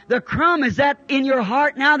Branham. The crumb is that in your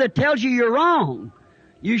heart now that tells you you're wrong.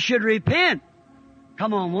 You should repent.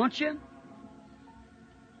 Come on, won't you?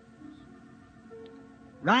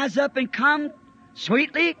 Rise up and come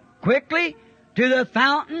sweetly, quickly, to the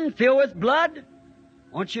fountain filled with blood.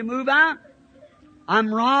 Won't you move out?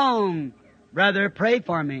 I'm wrong, brother. Pray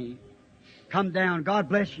for me. Come down. God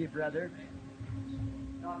bless you, brother.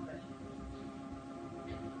 God bless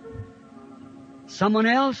you. Someone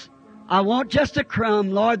else? I want just a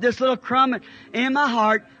crumb, Lord. This little crumb in my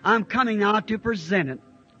heart, I'm coming now to present it.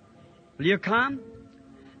 Will you come?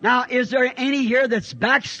 Now, is there any here that's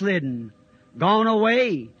backslidden, gone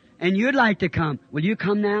away, and you'd like to come? Will you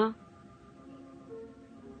come now?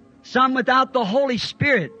 Some without the Holy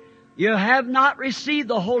Spirit. You have not received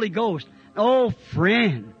the Holy Ghost. Oh,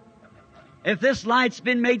 friend, if this light's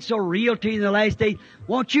been made so real to you in the last days,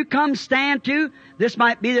 won't you come stand too? This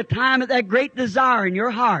might be the time of that great desire in your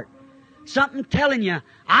heart. Something telling you,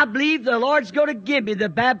 I believe the Lord's going to give me the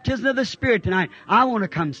baptism of the Spirit tonight. I want to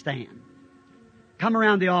come stand. Come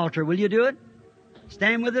around the altar. Will you do it?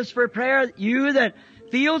 Stand with us for prayer. You that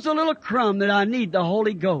feels a little crumb that I need the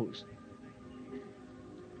Holy Ghost.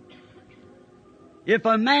 If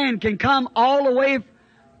a man can come all the way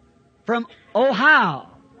from Ohio,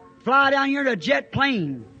 fly down here in a jet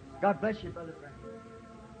plane. God bless you, Brother Frank.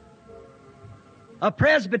 A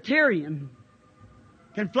Presbyterian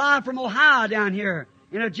can fly from Ohio down here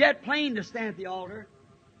in a jet plane to stand at the altar.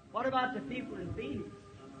 What about the people in Phoenix?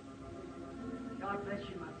 God bless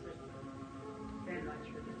you, my sister. Stand right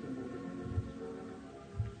here just a moment.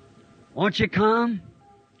 Won't you come?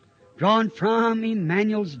 Drawn from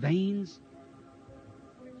Emmanuel's veins.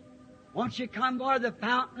 Won't you come, Lord? The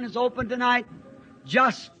fountain is open tonight,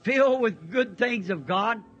 just filled with good things of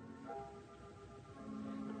God.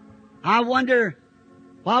 I wonder,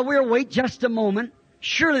 while we're waiting just a moment,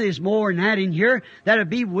 surely there's more than that in here that would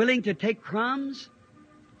be willing to take crumbs.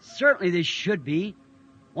 Certainly there should be.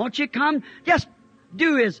 Won't you come? Just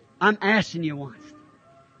do as I'm asking you once.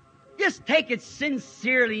 Just take it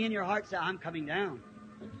sincerely in your heart. Say, I'm coming down.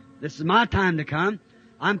 This is my time to come.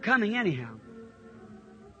 I'm coming anyhow.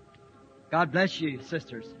 God bless you,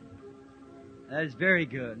 sisters. That is very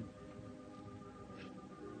good.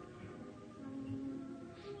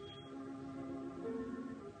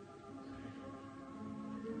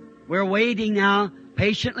 We're waiting now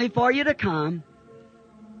patiently for you to come.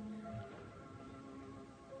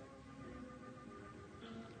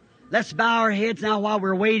 Let's bow our heads now while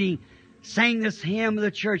we're waiting. Sing this hymn of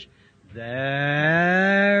the church.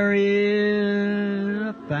 There is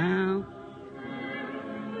a fountain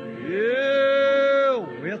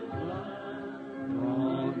with blood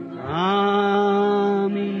from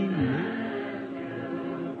Emmanuel.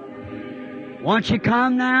 Won't you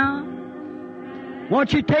come now?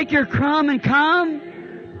 Won't you take your crumb and come?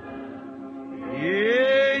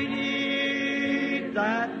 Eat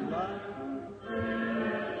that blood.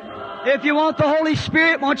 If you want the Holy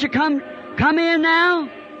Spirit, won't you come in now?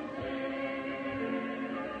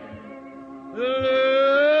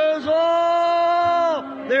 Lose all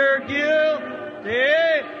their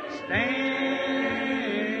guilty stain.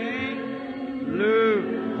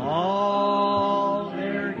 Lose all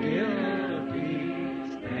their guilty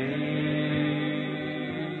stain.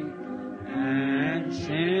 And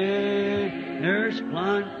sinners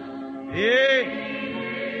plunge.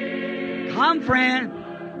 Come, friend.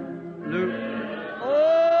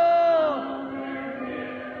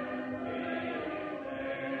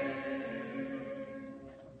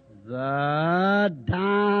 The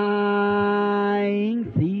dying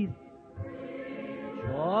thief,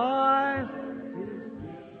 joy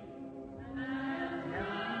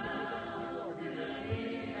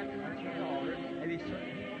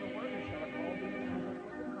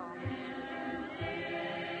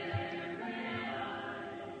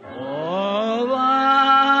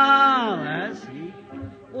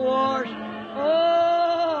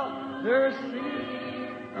their sin.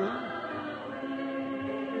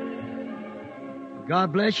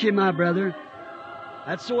 God bless you, my brother.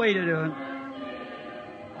 That's the way to do it.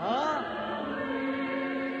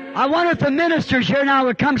 I wonder if the ministers here now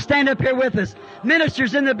would come stand up here with us.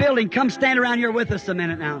 Ministers in the building, come stand around here with us a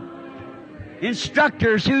minute now.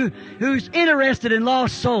 Instructors who's interested in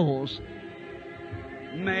lost souls.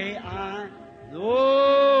 May I,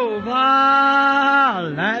 oh,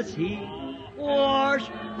 while as He wash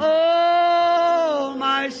all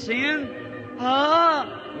my sin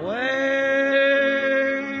away.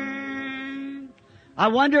 I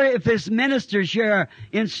wonder if His ministers here are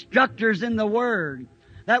instructors in the Word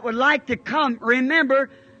that would like to come. Remember,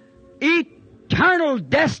 eternal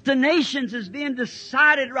destinations is being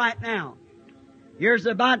decided right now. Here's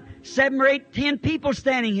about 7 or 8, 10 people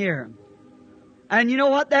standing here. And you know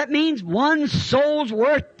what that means? One soul's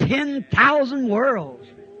worth 10,000 worlds.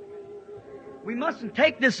 We mustn't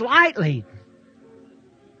take this lightly.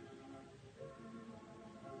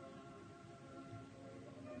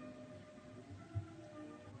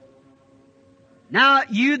 Now,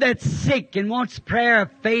 you that's sick and wants prayer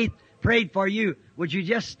of faith prayed for you, would you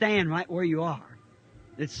just stand right where you are?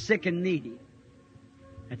 That's sick and needy.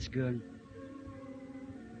 That's good.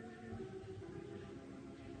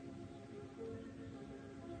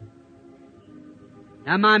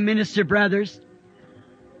 Now, my minister brothers,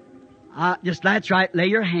 that's right, lay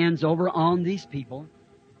your hands over on these people.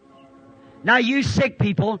 Now, you sick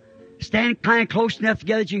people, stand kind of close enough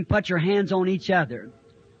together that you can put your hands on each other.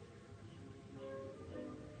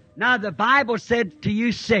 Now, the Bible said to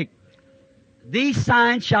you sick, these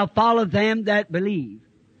signs shall follow them that believe.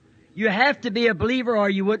 You have to be a believer or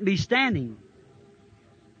you wouldn't be standing.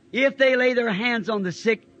 If they lay their hands on the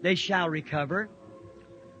sick, they shall recover.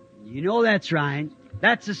 You know that's right.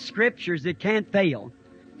 That's the Scriptures that can't fail.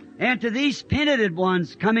 And to these penitent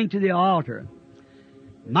ones coming to the altar,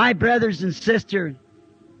 my brothers and sisters,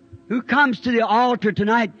 who comes to the altar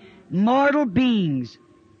tonight, mortal beings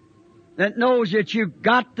that knows that you've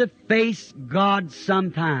got to face God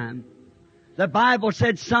sometime. The Bible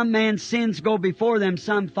said some man's sins go before them,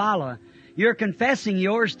 some follow. You're confessing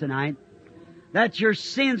yours tonight, that your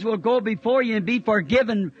sins will go before you and be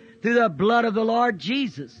forgiven through the blood of the Lord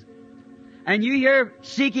Jesus. And you here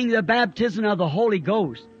seeking the baptism of the Holy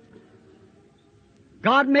Ghost.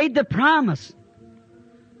 God made the promise.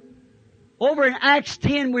 Over in Acts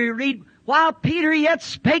 10 we read, while Peter yet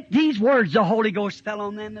spake these words, the Holy Ghost fell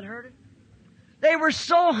on them that heard it. They were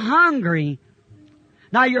so hungry.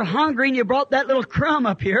 Now you're hungry and you brought that little crumb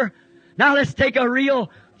up here. Now let's take a real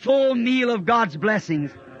full meal of God's blessings.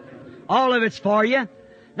 All of it's for you.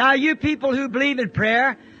 Now you people who believe in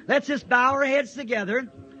prayer, let's just bow our heads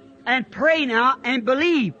together and pray now and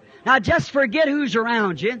believe. Now just forget who's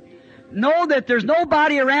around you. Know that there's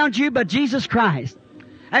nobody around you but Jesus Christ.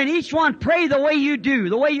 And each one pray the way you do,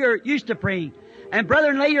 the way you're used to praying. And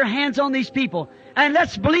brethren, lay your hands on these people. And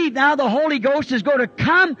let's believe now the Holy Ghost is going to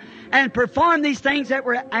come and perform these things that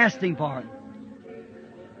we're asking for.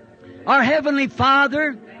 Our Heavenly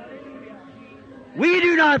Father, we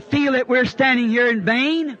do not feel that we're standing here in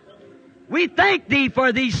vain. We thank Thee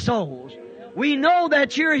for these souls. We know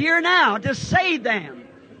that You're here now to save them.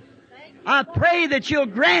 I pray that You'll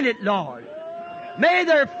grant it, Lord. May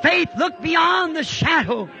their faith look beyond the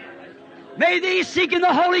shadow. May they seek in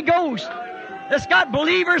the Holy Ghost that's got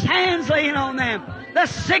believers' hands laying on them, the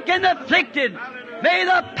sick and afflicted. May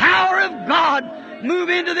the power of God move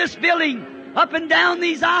into this building, up and down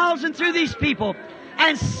these aisles and through these people,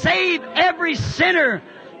 and save every sinner,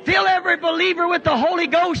 fill every believer with the Holy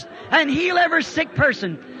Ghost, and heal every sick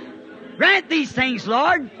person. Grant these things,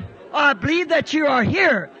 Lord. I believe that You are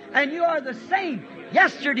here, and You are the same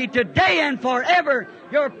yesterday, today, and forever.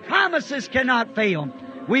 Your promises cannot fail.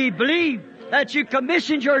 We believe that You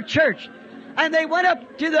commissioned Your church, and they went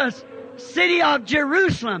up to the city of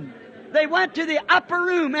Jerusalem. They went to the upper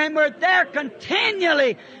room and were there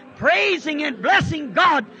continually praising and blessing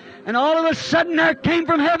God. And all of a sudden there came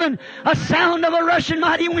from heaven a sound of a rushing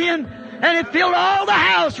mighty wind, and it filled all the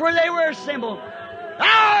house where they were assembled.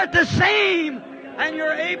 Thou art the same, and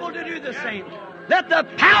You're able to do the same. Let the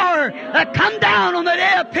power that come down on the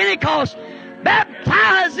day of Pentecost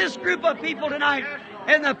baptize this group of people tonight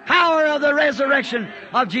in the power of the resurrection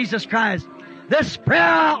of Jesus Christ. This prayer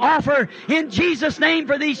I offer in Jesus' name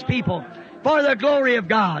for these people, for the glory of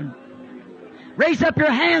God. Raise up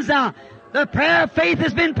your hands now. The prayer of faith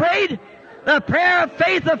has been prayed. The prayer of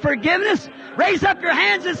faith of forgiveness. Raise up your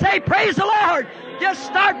hands and say, praise the Lord. Just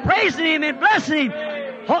start praising Him and blessing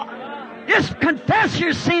Him. Just confess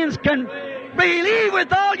your sins. Believe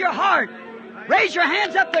with all your heart. Raise your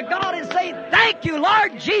hands up to God and say, thank you,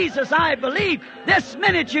 Lord Jesus, I believe. This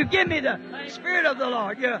minute you give me the Spirit of the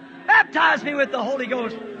Lord. You baptize me with the Holy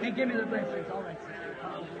Ghost and give me the blessings. All right, sister.